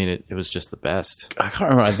 I mean, it was just the best. I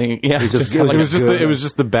can't remember. I think, yeah. It was It was just good. it was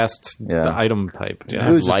just the best Yeah. the item type. yeah,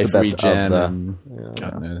 it was just life the best regen. of And,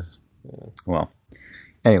 God knows. Well,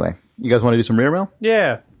 anyway, you guys want to do some rear mail?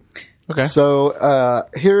 Yeah. Okay. So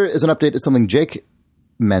here is an update to something Jake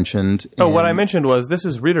mentioned. Oh, what I mentioned was this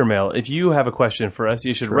is reader mail. If you have a question for us,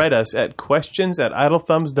 you should write us at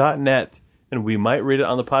questions@idlethumbs.net, and we might read it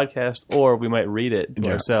on the podcast, or we might read it to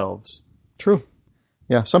ourselves. True.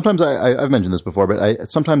 Yeah, sometimes I've mentioned this before, but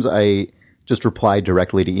sometimes I just reply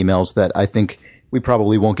directly to emails that I think we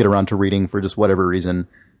probably won't get around to reading for just whatever reason.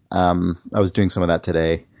 I was doing some of that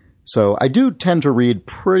today. So I do tend to read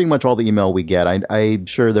pretty much all the email we get. I'm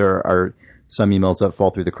sure there are some emails that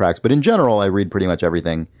fall through the cracks, but in general, I read pretty much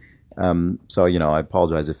everything. So, I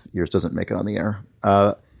apologize if yours doesn't make it on the air.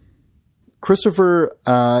 Christopher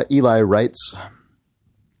Eli writes,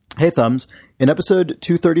 Hey Thumbs, in episode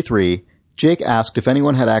 233, Jake asked if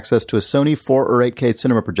anyone had access to a Sony 4 or 8K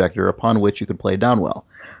cinema projector upon which you could play Downwell.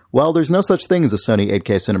 Well, there's no such thing as a Sony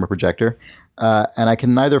 8K cinema projector, and I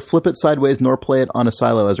can neither flip it sideways nor play it on a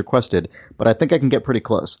silo as requested, but I think I can get pretty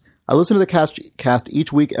close. I listen to the cast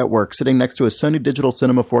each week at work sitting next to a Sony Digital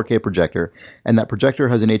Cinema 4K projector, and that projector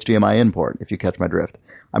has an HDMI in port, if you catch my drift.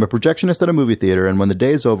 I'm a projectionist at a movie theater, and when the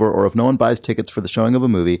day is over, or if no one buys tickets for the showing of a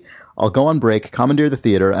movie, I'll go on break, commandeer the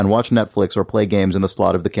theater, and watch Netflix or play games in the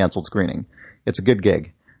slot of the canceled screening. It's a good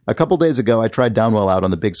gig. A couple days ago, I tried Downwell out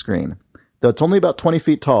on the big screen. Though it's only about 20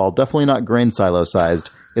 feet tall, definitely not grain silo sized,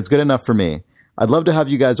 it's good enough for me. I'd love to have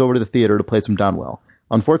you guys over to the theater to play some Downwell.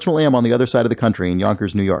 Unfortunately, I'm on the other side of the country in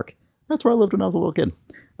Yonkers, New York. That's where I lived when I was a little kid.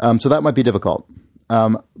 So that might be difficult.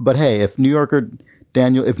 But hey, if new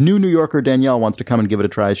New Yorker Danielle wants to come and give it a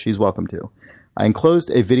try, she's welcome to. I enclosed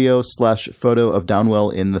a video/photo of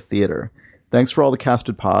Downwell in the theater. Thanks for all the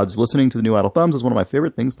casted pods. Listening to the new Idle Thumbs is one of my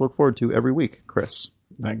favorite things to look forward to every week. Chris.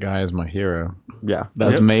 That guy is my hero. Yeah.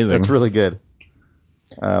 That's amazing. That's really good.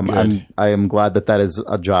 I am glad that is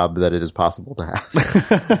a job that it is possible to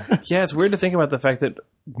have. Yeah, it's weird to think about the fact that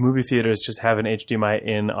movie theaters just have an HDMI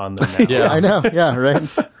in on them now. Yeah, I know. Yeah, right.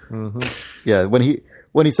 Mm-hmm. Yeah, when he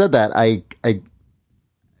said that, I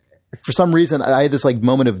for some reason I had this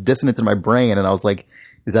moment of dissonance in my brain, and I was like,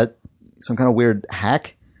 "Is that some kind of weird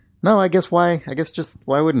hack?" No, I guess why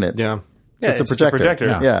wouldn't it? Yeah, it's just just a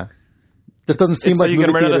projector. Yeah. Just doesn't seem so like you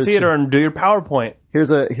can rent out a theaters theater and do your PowerPoint. Here's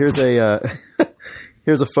a here's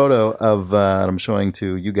a photo of I'm showing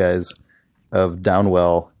to you guys of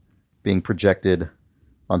Downwell being projected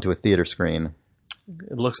onto a theater screen.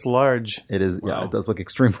 It looks large. It is. Wow. Yeah, it does look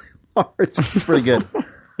extremely large. It's pretty good.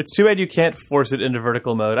 It's too bad you can't force it into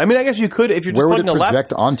vertical mode. I mean, I guess you could if you're just plugging a laptop. Where would it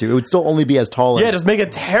project onto? It would still only be as tall as... Yeah, just make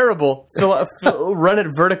it terrible. Run it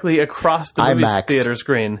vertically across the movie theater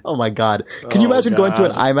screen. Oh, my God. Can you imagine going to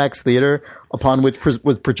an IMAX theater upon which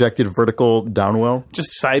was projected vertical downwell?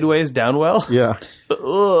 Just sideways downwell? Yeah.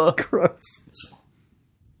 Ugh. Gross.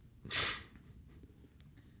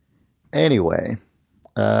 Anyway.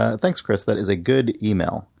 Thanks, Chris. That is a good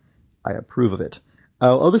email. I approve of it.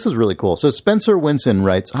 Oh, this is really cool. So Spencer Winson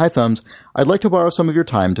writes, Hi, Thumbs. I'd like to borrow some of your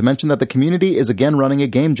time to mention that the community is again running a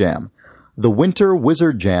game jam. The Winter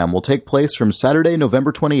Wizard Jam will take place from Saturday,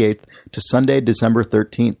 November 28th to Sunday, December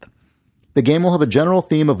 13th. The game will have a general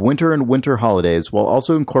theme of winter and winter holidays, while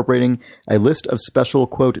also incorporating a list of special,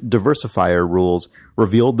 quote, diversifier rules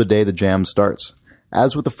revealed the day the jam starts.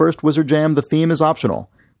 As with the first Wizard Jam, the theme is optional.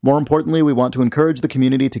 More importantly, we want to encourage the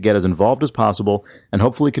community to get as involved as possible and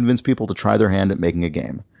hopefully convince people to try their hand at making a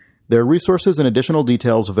game. There are resources and additional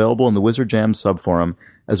details available in the Wizard Jam subforum,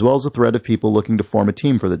 as well as a thread of people looking to form a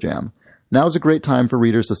team for the jam. Now is a great time for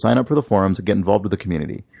readers to sign up for the forums and get involved with the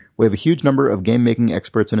community. We have a huge number of game-making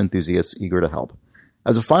experts and enthusiasts eager to help.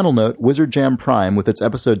 As a final note, Wizard Jam Prime, with its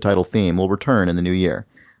episode title theme, will return in the new year.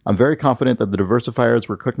 I'm very confident that the diversifiers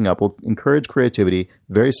we're cooking up will encourage creativity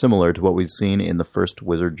very similar to what we've seen in the first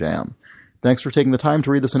Wizard Jam. Thanks for taking the time to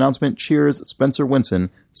read this announcement. Cheers, Spencer Winson,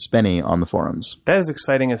 Spenny on the forums. That is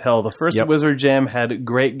exciting as hell. The first Wizard Jam had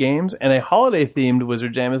great games, and a holiday-themed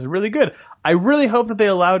Wizard Jam is really good. I really hope that they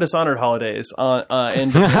allow Dishonored holidays in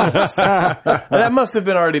that must have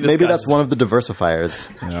been already discussed. Maybe that's one of the diversifiers.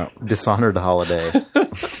 Yeah. Dishonored holiday.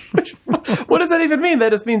 What does that even mean?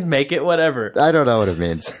 That just means make it whatever. I don't know what it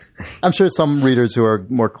means. I'm sure some readers who are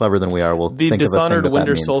more clever than we are will think Dishonored of a thing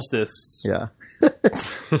Winter Solstice. Yeah.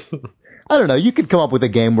 I don't know. You could come up with a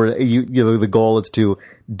game where you know the goal is to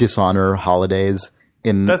dishonor holidays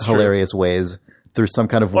in hilarious ways through some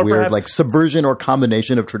kind of weird like subversion or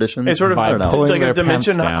combination of traditions. It's sort of like a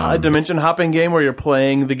dimension hopping game where you're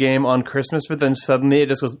playing the game on Christmas, but then suddenly it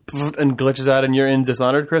just goes and glitches out and you're in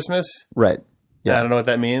Dishonored Christmas. Right. Yeah. I don't know what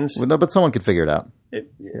that means. Well, no, but someone could figure it out.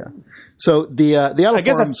 Yeah. So the Idle I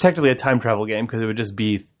guess that's technically a time travel game because it would just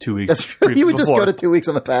be 2 weeks. You would just go to 2 weeks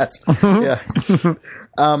in the past. Yeah.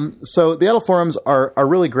 So the Idle forums are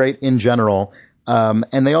really great in general,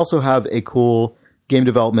 and they also have a cool game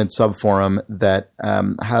development subforum that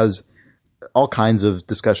has all kinds of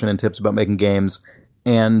discussion and tips about making games.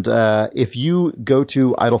 And if you go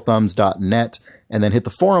to idlethumbs.net and then hit the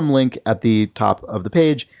forum link at the top of the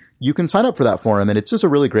page, you can sign up for that forum, and it's just a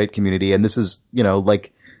really great community. And this is,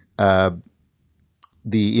 like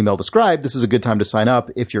the email described, this is a good time to sign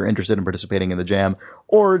up if you're interested in participating in the jam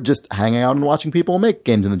or just hanging out and watching people make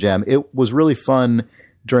games in the jam. It was really fun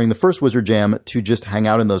during the first Wizard Jam to just hang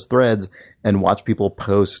out in those threads and watch people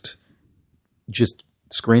post just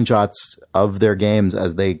screenshots of their games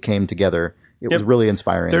as they came together. It was really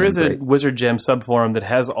inspiring. There is a Wizard Jam subforum that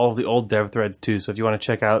has all of the old dev threads too, so if you want to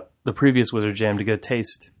check out the previous Wizard Jam to get a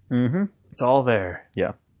taste, it's all there.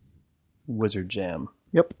 Yeah. Wizard Jam.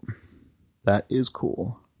 Yep. That is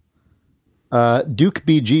cool. Duke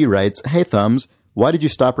BG writes, Hey Thumbs, why did you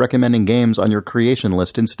stop recommending games on your creation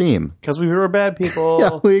list in Steam? Because we were bad people.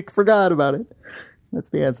 Yeah, we forgot about it. That's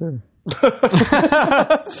the answer.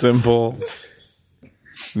 Simple.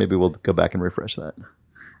 Maybe we'll go back and refresh that.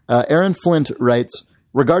 Aaron Flint writes,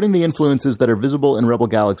 regarding the influences that are visible in Rebel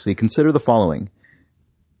Galaxy, consider the following.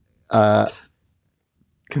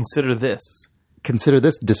 Consider this. Consider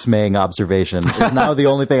this dismaying observation. It's now the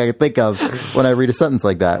only thing I can think of when I read a sentence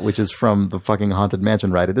like that, which is from the fucking Haunted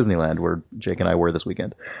Mansion ride at Disneyland, where Jake and I were this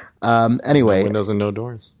weekend. Anyway. No windows and no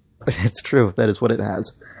doors. It's true. That is what it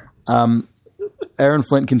has. Aaron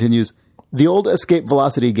Flint continues, the old Escape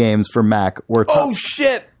Velocity games for Mac were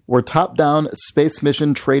top-down space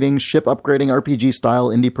mission trading, ship upgrading RPG-style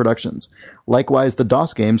indie productions. Likewise, the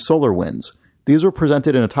DOS game Solar Winds. These were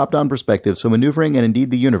presented in a top-down perspective, so maneuvering and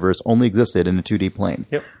indeed the universe only existed in a 2D plane.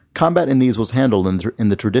 Yep. Combat in these was handled in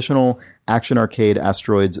the traditional action arcade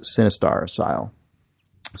Asteroids Sinistar style.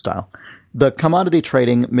 The commodity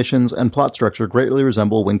trading, missions, and plot structure greatly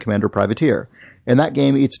resemble Wing Commander Privateer. In that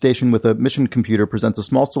game, each station with a mission computer presents a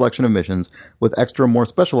small selection of missions, with extra, more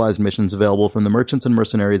specialized missions available from the Merchants and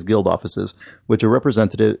Mercenaries Guild offices, which are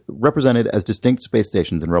represented as distinct space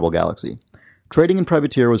stations in Rebel Galaxy. Trading in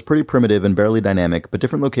Privateer was pretty primitive and barely dynamic, but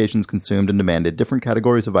different locations consumed and demanded different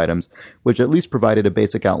categories of items, which at least provided a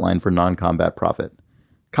basic outline for non-combat profit.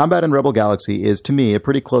 Combat in Rebel Galaxy is, to me, a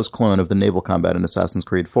pretty close clone of the naval combat in Assassin's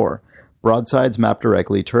Creed 4. Broadsides map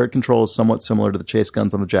directly, turret control is somewhat similar to the chase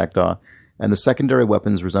guns on the Jackdaw, and the secondary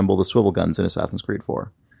weapons resemble the swivel guns in Assassin's Creed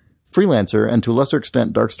 4. Freelancer, and to a lesser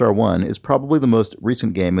extent Darkstar 1, is probably the most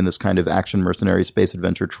recent game in this kind of action mercenary space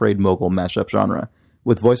adventure trade mogul mashup genre,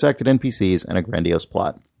 with voice-acted NPCs and a grandiose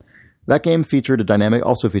plot. That game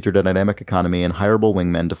also featured a dynamic economy and hireable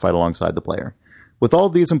wingmen to fight alongside the player. With all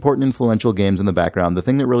of these important influential games in the background, the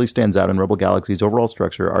thing that really stands out in Rebel Galaxy's overall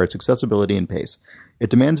structure are its accessibility and pace. It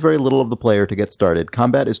demands very little of the player to get started.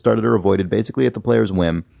 Combat is started or avoided basically at the player's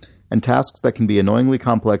whim, and tasks that can be annoyingly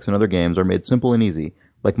complex in other games are made simple and easy,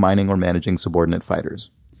 like mining or managing subordinate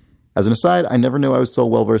fighters. As an aside, I never knew I was so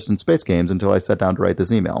well-versed in space games until I sat down to write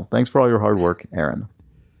this email. Thanks for all your hard work, Aaron.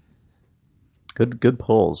 Good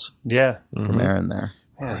pulls. Yeah. From Aaron there.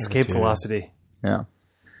 Yeah, escape velocity. Yeah.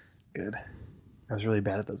 Good. I was really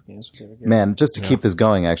bad at those games. Man, just to keep this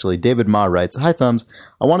going, actually, David Ma writes, Hi, Thumbs.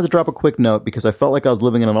 I wanted to drop a quick note because I felt like I was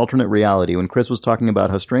living in an alternate reality when Chris was talking about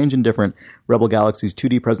how strange and different Rebel Galaxy's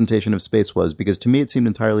 2D presentation of space was, because to me it seemed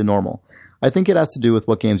entirely normal. I think it has to do with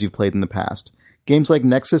what games you've played in the past. Games like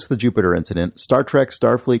Nexus: The Jupiter Incident, Star Trek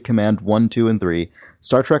Starfleet Command 1, 2, and 3,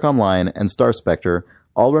 Star Trek Online, and Star Spectre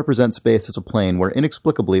all represent space as a plane where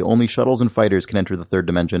inexplicably only shuttles and fighters can enter the third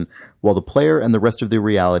dimension, while the player and the rest of the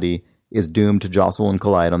reality is doomed to jostle and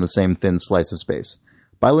collide on the same thin slice of space.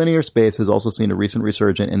 Bilinear space has also seen a recent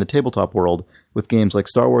resurgence in the tabletop world with games like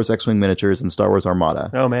Star Wars X-Wing Miniatures and Star Wars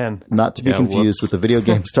Armada. Oh, man. Not to be confused with the video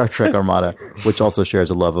game Star Trek Armada, which also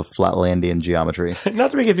shares a love of Flatlandian geometry.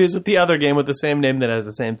 Not to be confused with the other game with the same name that has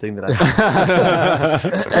the same thing that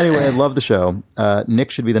I Anyway, I love the show.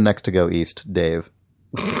 Nick should be the next to go east, Dave.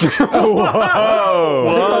 Whoa!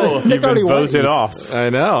 You've been voted off. I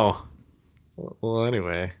know. Well,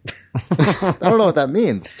 anyway. I don't know what that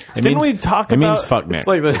means. We talk about... It means fuck Nick. It's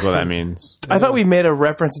like that's what that means. I thought we made a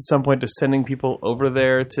reference at some point to sending people over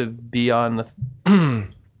there to be on the...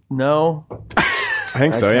 No? I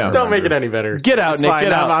think so, yeah. Don't make it any better. Get out, It's Nick. fine.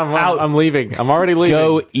 Get out. I'm leaving. I'm already leaving.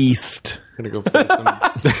 Go east. I'm going to go play some...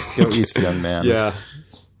 Go east, young man. Yeah.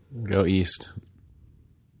 Go east.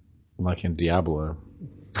 Like in Diablo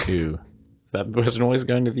 2. Is that person always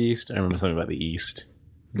going to the east? I remember something about the east.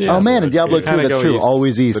 Yeah, in Diablo 2, that's true. East.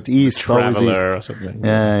 Always east, always Traveler east. or something.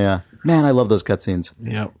 Yeah. Man, I love those cutscenes.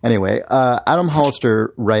 Yep. Anyway, Adam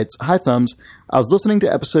Hollister writes, Hi, Thumbs. I was listening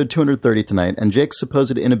to episode 230 tonight, and Jake's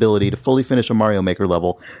supposed inability to fully finish a Mario Maker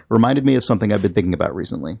level reminded me of something I've been thinking about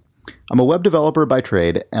recently. I'm a web developer by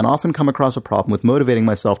trade, and often come across a problem with motivating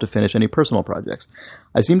myself to finish any personal projects.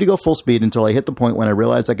 I seem to go full speed until I hit the point when I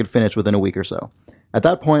realized I could finish within a week or so. At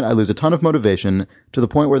that point, I lose a ton of motivation, to the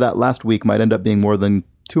point where that last week might end up being more than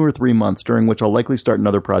 2 or 3 months, during which I'll likely start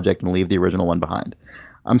another project and leave the original one behind.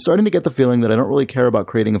 I'm starting to get the feeling that I don't really care about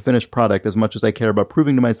creating a finished product as much as I care about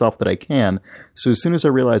proving to myself that I can, so as soon as I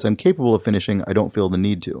realize I'm capable of finishing, I don't feel the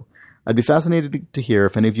need to. I'd be fascinated to hear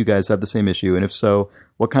if any of you guys have the same issue, and if so,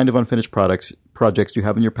 what kind of unfinished projects do you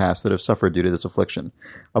have in your past that have suffered due to this affliction,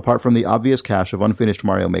 apart from the obvious cache of unfinished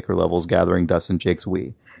Mario Maker levels gathering dust in Jake's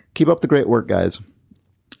Wii. Keep up the great work, guys.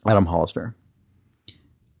 Adam Hollister.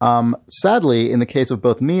 Sadly, in the case of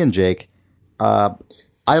both me and Jake,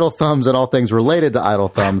 Idle Thumbs and all things related to Idle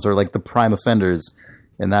Thumbs are like the prime offenders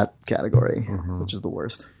in that category, which is the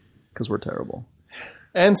worst, because we're terrible.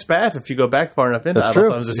 And Spath, if you go back far enough into That's Idle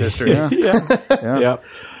true. Thumbs' history. Yep.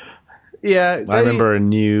 Yeah. I remember a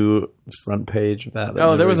new front page of that.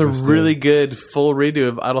 There was a really good full redo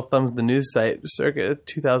of Idle Thumbs, the news site, circa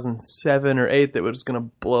 2007 or 8 that was going to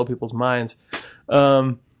blow people's minds.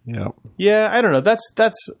 Yeah, I don't know.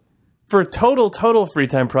 That's for total free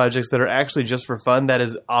time projects that are actually just for fun. That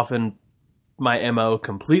is often my MO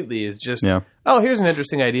completely, is just, here's an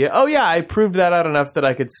interesting idea. Oh yeah, I proved that out enough that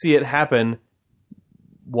I could see it happen.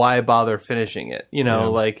 Why bother finishing it?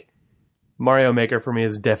 Like Mario Maker for me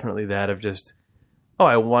is definitely that of just,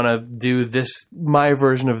 I want to do this, my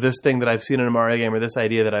version of this thing that I've seen in a Mario game or this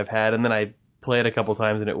idea that I've had, and then I play it a couple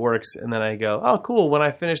times and it works, and then I go, oh cool, when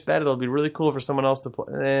I finish that it'll be really cool for someone else to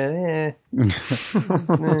play.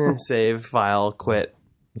 Save, file, quit.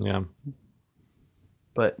 Yeah.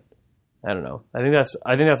 But I don't know. I think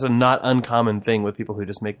that's a not uncommon thing with people who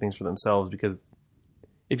just make things for themselves, because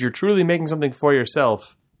if you're truly making something for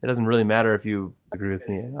yourself, it doesn't really matter if you agree with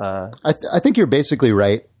me. I think you're basically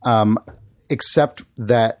right, except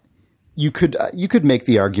that you could make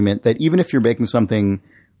the argument that even if you're making something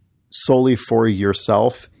solely for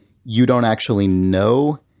yourself, you don't actually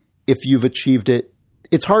know if you've achieved it.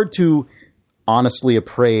 It's hard to honestly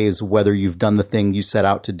appraise whether you've done the thing you set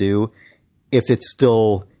out to do if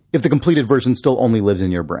the completed version still only lives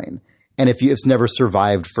in your brain, and if it's never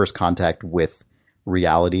survived first contact with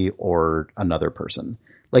reality or another person.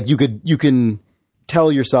 Like you can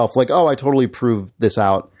tell yourself like, oh, I totally proved this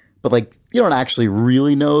out, but like you don't actually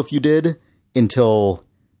really know if you did until.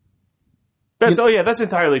 That's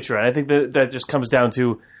entirely true. And I think that just comes down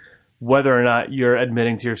to whether or not you're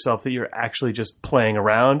admitting to yourself that you're actually just playing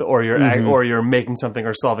around, or you're making something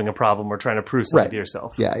or solving a problem or trying to prove something to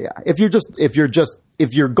yourself. Yeah, yeah.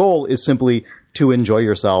 If your goal is simply to enjoy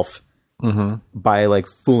yourself by like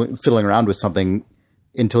fiddling around with something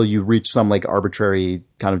until you reach some like arbitrary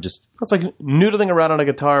kind of just. It's like noodling around on a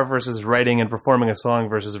guitar versus writing and performing a song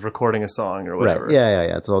versus recording a song or whatever. Right.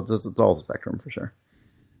 Yeah. It's all a spectrum for sure.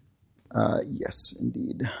 Yes,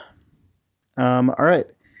 indeed. All right.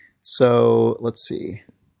 So let's see.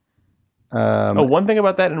 One thing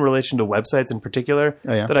about that in relation to websites in particular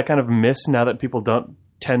that I kind of miss now that people don't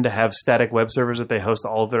tend to have static web servers that they host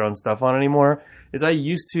all of their own stuff on anymore is I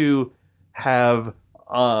used to have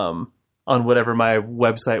on whatever my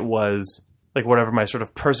website was, like whatever my sort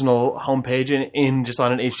of personal homepage in just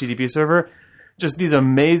on an HTTP server, just these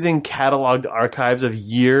amazing cataloged archives of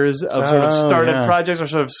years of sort of started projects or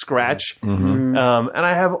sort of scratch. And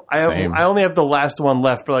I only have the last one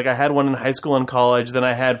left, but like I had one in high school and college. Then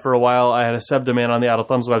I had for a while, I had a subdomain on the Idle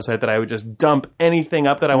Thumbs website that I would just dump anything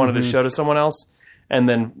up that I wanted to show to someone else. And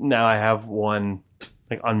then now I have one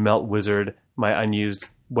like on Melt Wizard, my unused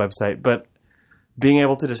website. But being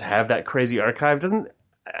able to just have that crazy archive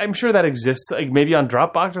I'm sure that exists, like maybe on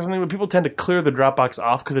Dropbox or something, but people tend to clear the Dropbox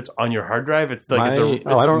off because it's on your hard drive. It's like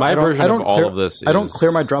my version of all of this. I don't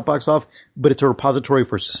clear my Dropbox off, but it's a repository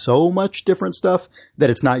for so much different stuff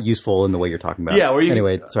that it's not useful in the way you're talking about. Yeah.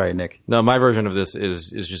 Anyway, sorry, Nick. No, my version of this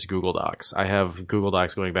is just Google Docs. I have Google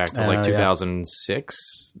Docs going back to like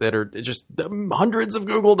 2006 that are just hundreds of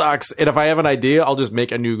Google Docs, and if I have an idea, I'll just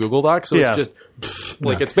make a new Google Doc. So it's just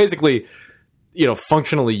it's basically.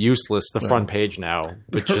 Functionally useless, the front page now.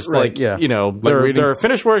 But just there are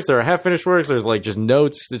finished works, there are half finished works, there's like just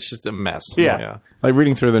notes. It's just a mess. Yeah. Like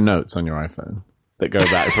reading through the notes on your iPhone that go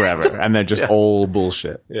back forever. And they're just all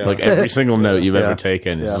bullshit. Yeah. Like every single note you've ever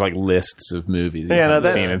taken is just like lists of movies you've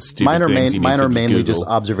seen and stupid things mine are mainly just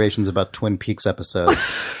observations about Twin Peaks episodes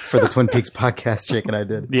for the Twin Peaks podcast Jake and I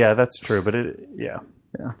did. Yeah, that's true. But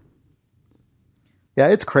Yeah,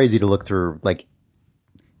 it's crazy to look through like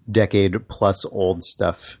decade plus old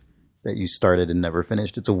stuff that you started and never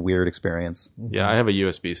finished. It's a weird experience. Yeah, I have a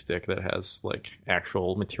USB stick that has like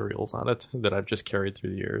actual materials on it that I've just carried through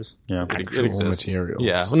the years. Yeah, actual materials.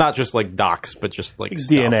 Yeah, well, not just like docs, but just like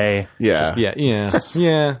DNA. Yeah, yeah,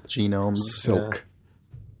 genomes, silk.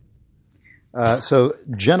 So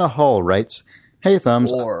Jenna Hull writes, "Hey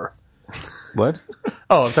Thumbs." What?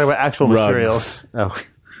 Oh, I'm talking about actual materials. Oh,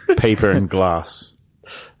 paper and glass.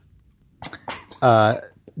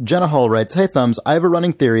 Jenna Hull writes, "Hey Thumbs, I have a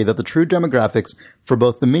running theory that the true demographics for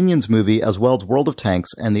both the Minions movie as well as World of Tanks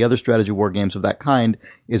and the other strategy war games of that kind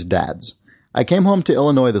is dads. I came home to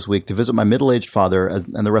Illinois this week to visit my middle-aged father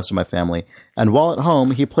and the rest of my family, and while at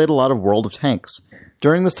home, he played a lot of World of Tanks.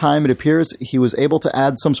 During this time, it appears he was able to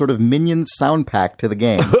add some sort of Minions sound pack to the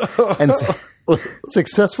game, and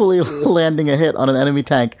successfully landing a hit on an enemy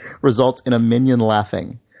tank results in a minion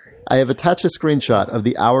laughing. I have attached a screenshot of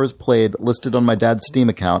the hours played listed on my dad's Steam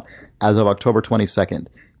account as of October 22nd.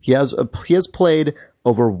 He has played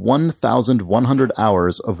over 1,100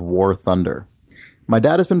 hours of War Thunder. My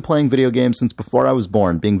dad has been playing video games since before I was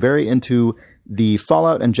born, being very into the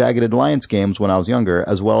Fallout and Jagged Alliance games when I was younger,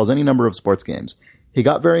 as well as any number of sports games. He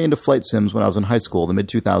got very into flight sims when I was in high school, the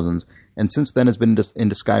mid-2000s, and since then has been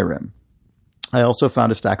into Skyrim. I also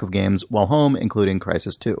found a stack of games while home, including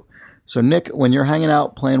Crysis 2. So, Nick, when you're hanging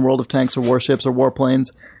out playing World of Tanks or Warships or Warplanes,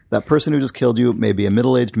 that person who just killed you may be a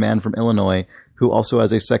middle-aged man from Illinois who also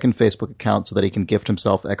has a second Facebook account so that he can gift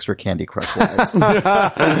himself extra Candy Crush lives.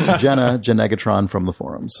 Jenna Genegatron from the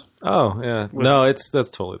forums. Oh, yeah. That's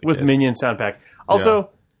totally the with case. Minion sound pack. Also,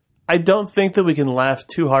 I don't think that we can laugh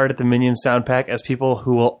too hard at the Minion sound pack as people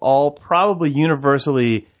who will all probably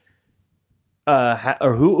universally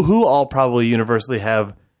who all probably universally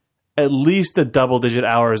have at least a double-digit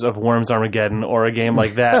hours of Worms Armageddon or a game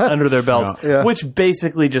like that under their belts, which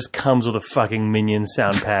basically just comes with a fucking Minion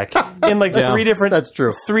sound pack in like three different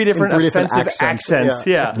offensive accents.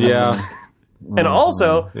 Yeah. And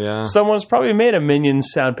also, someone's probably made a Minion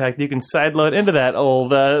sound pack that you can sideload into that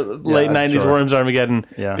old late 90s Worms Armageddon.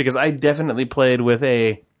 Yeah. Because I definitely played with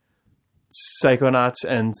a Psychonauts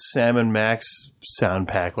and Sam and Max sound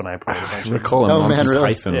pack when I played a bunch. I recall a Monty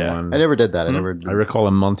Python one. I never did that. I recall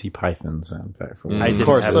a Monty Python sound pack. Of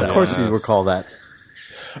course you recall that.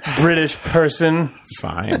 British person.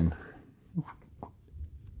 Fine.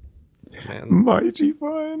 Man. Mighty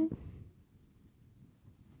fine.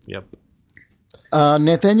 Yep.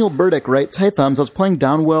 Nathaniel Burdick writes, "Hey Thumbs, I was playing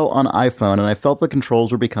Downwell on iPhone and I felt the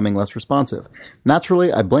controls were becoming less responsive.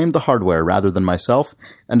 Naturally, I blamed the hardware rather than myself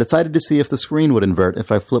and decided to see if the screen would invert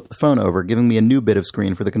if I flipped the phone over, giving me a new bit of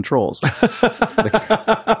screen for the controls."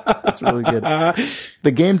 That's really good.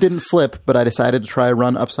 The game didn't flip, but I decided to try a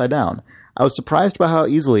run upside down. I was surprised by how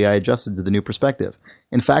easily I adjusted to the new perspective.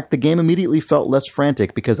 In fact, the game immediately felt less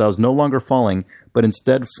frantic because I was no longer falling, but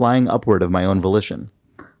instead flying upward of my own volition.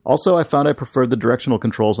 Also, I found I preferred the directional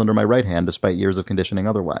controls under my right hand despite years of conditioning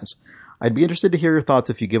otherwise. I'd be interested to hear your thoughts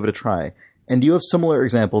if you give it a try. And do you have similar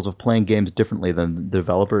examples of playing games differently than the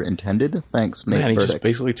developer intended? Thanks, Nate Man, he Burdick. just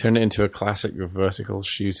basically turned it into a classic vertical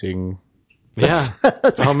shooting. Yeah.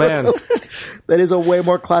 Oh, man. That is a way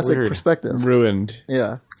more classic perspective. Ruined.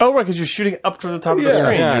 Yeah. Oh, right, because you're shooting up to the top of the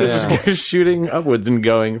screen. Just shooting upwards and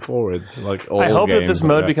going forwards. Like all I hope that games this like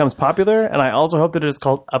mode that. becomes popular, and I also hope that it is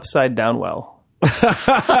called Upside Down Well.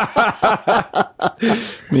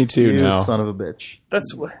 Me too. You now, son of a bitch. That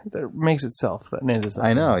makes itself. That name is.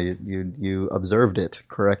 I know. You observed it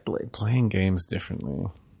correctly. playing games differently.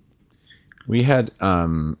 We had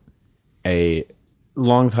a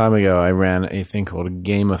long time ago. I ran a thing called a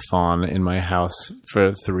Game-a-thon in my house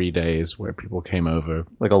for 3 days, where people came over.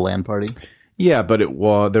 Like a LAN party? Yeah, but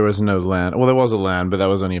there was no LAN. Well, there was a LAN, but that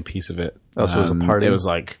was only a piece of it. Oh, so it was a party? It was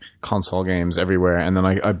like console games everywhere, and then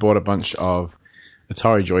I bought a bunch of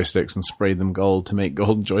Atari joysticks and sprayed them gold to make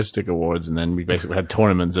gold joystick awards, and then we basically had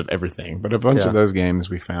tournaments of everything. But a bunch of those games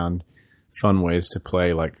we found fun ways to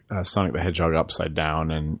play, like Sonic the Hedgehog Upside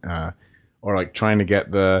Down, and or like trying to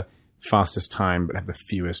get the fastest time but have the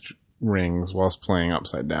fewest rings whilst playing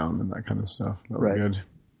Upside Down and that kind of stuff. That was good.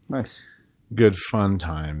 Nice. Good fun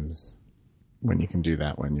times when you can do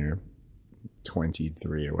that when you're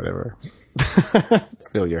 23 or whatever.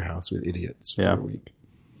 Fill your house with idiots for a week.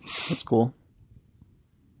 That's cool.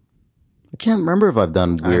 I can't remember if I've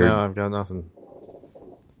done weird. I know, I've got nothing.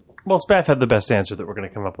 Well, Spath had the best answer that we're going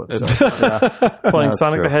to come up with. So. Playing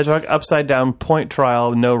Sonic the Hedgehog Upside Down, point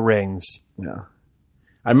trial, no rings. Yeah.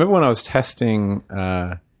 I remember when I was testing,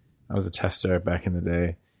 I was a tester back in the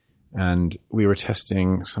day, and we were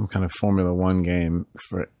testing some kind of Formula One game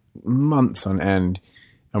for months on end,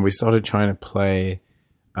 and we started trying to play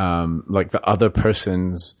like the other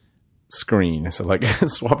person's screen. So like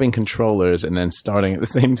swapping controllers and then starting at the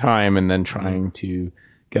same time and then trying to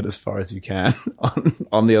get as far as you can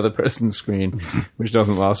on the other person's screen, which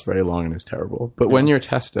doesn't last very long and is terrible. But when you're a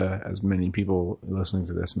tester, as many people listening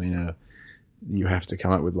to this may know, you have to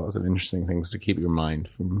come up with lots of interesting things to keep your mind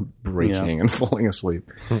from breaking and falling asleep.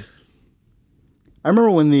 I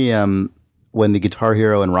remember when the Guitar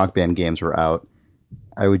Hero and Rock Band games were out,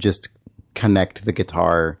 I would just connect the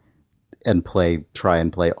guitar and try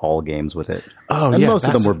and play all games with it. Oh, and yeah, most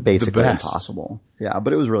of them were basically best. impossible. Yeah,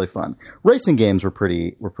 but it was really fun. Racing games were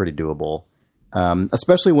pretty doable,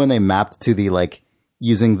 especially when they mapped to the like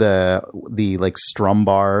using the like strum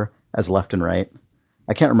bar as left and right.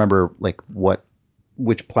 I can't remember like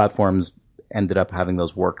which platforms ended up having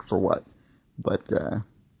those work for what, but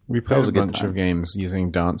we played a bunch of games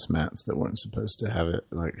using dance mats that weren't supposed to have it.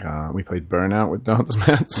 Like we played Burnout with dance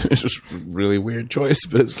mats, which was a really weird choice,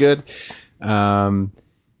 but it's good. And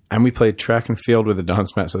we played Track and Field with a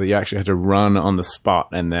dance mat, so that you actually had to run on the spot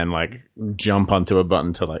and then like jump onto a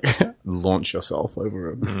button to like launch yourself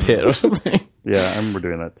over a pit or something. Yeah, I remember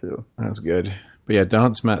doing that too. That's good. But yeah,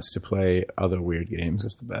 dance mats to play other weird games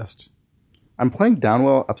is the best. I'm playing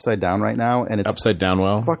Downwell Upside Down right now, and it's Upside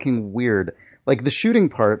Downwell. Fucking weird. Like the shooting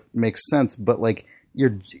part makes sense, but like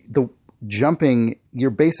the jumping, you're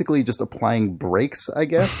basically just applying brakes, I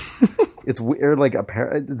guess. It's weird, like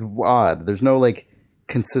it's odd. There's no like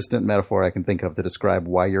consistent metaphor I can think of to describe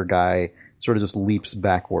why your guy sort of just leaps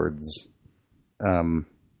backwards.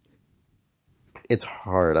 It's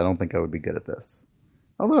hard. I don't think I would be good at this.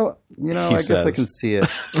 Although, I guess I can see it.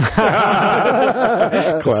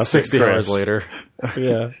 Classic 60 hours later.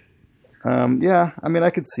 Yeah. Yeah, I mean,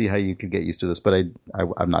 I could see how you could get used to this, but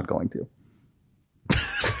I'm not going to.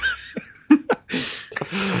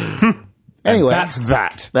 Anyway, that's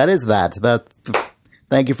that. That is that.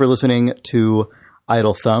 Thank you for listening to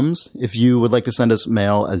Idle Thumbs. If you would like to send us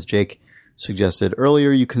mail, as Jake suggested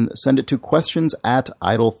earlier, you can send it to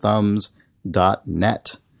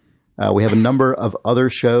questions@idlethumbs.net. We have a number of other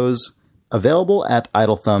shows available at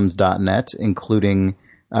idlethumbs.net, including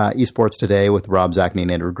Esports Today with Rob Zachney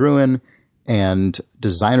and Andrew Gruen, and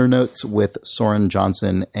Designer Notes with Soren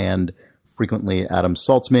Johnson and frequently Adam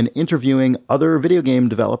Saltzman interviewing other video game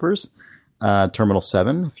developers. Terminal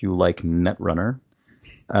 7, if you like Netrunner.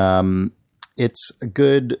 It's a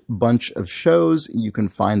good bunch of shows. You can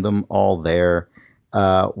find them all there.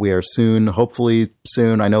 We are soon, hopefully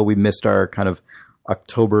soon. I know we missed our kind of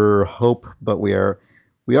October hope, but we are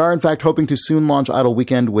in fact hoping to soon launch Idle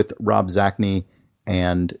Weekend with Rob Zacny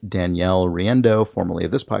and Danielle Riendeau, formerly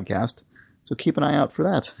of this podcast. So keep an eye out for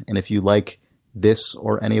that. And if you like this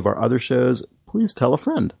or any of our other shows, please tell a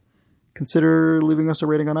friend. Consider leaving us a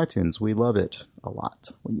rating on iTunes. We love it a lot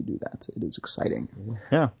when you do that. It is exciting.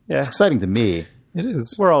 Yeah. It's exciting to me. It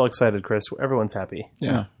is. We're all excited, Chris. Everyone's happy.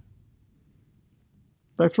 Yeah.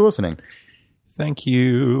 Thanks for listening. Thank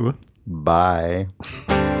you. Bye.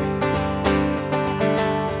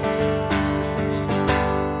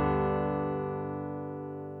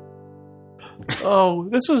 Oh,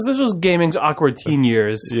 this was gaming's awkward teen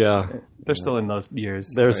years. Yeah. They're still in those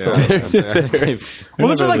years. They're still. Well, this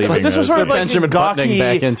was sort of like Benjamin Buttoning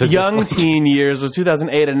back into young teen years was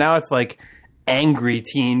 2008, and now it's like angry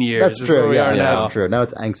teen years. That's true. Yeah, that's true. Now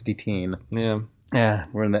it's angsty teen. Yeah. Yeah.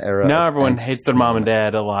 We're in the era. Now of everyone angst hates their mom and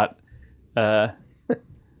dad a lot. And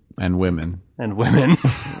women. And women.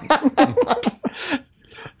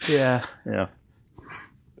 Yeah. Yeah.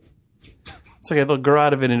 It's okay, they'll grow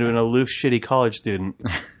out of it into an aloof, shitty college student.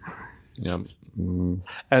 Yep. And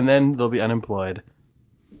then they'll be unemployed.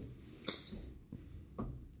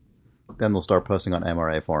 Then they'll start posting on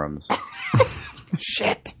MRA forums.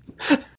 Shit.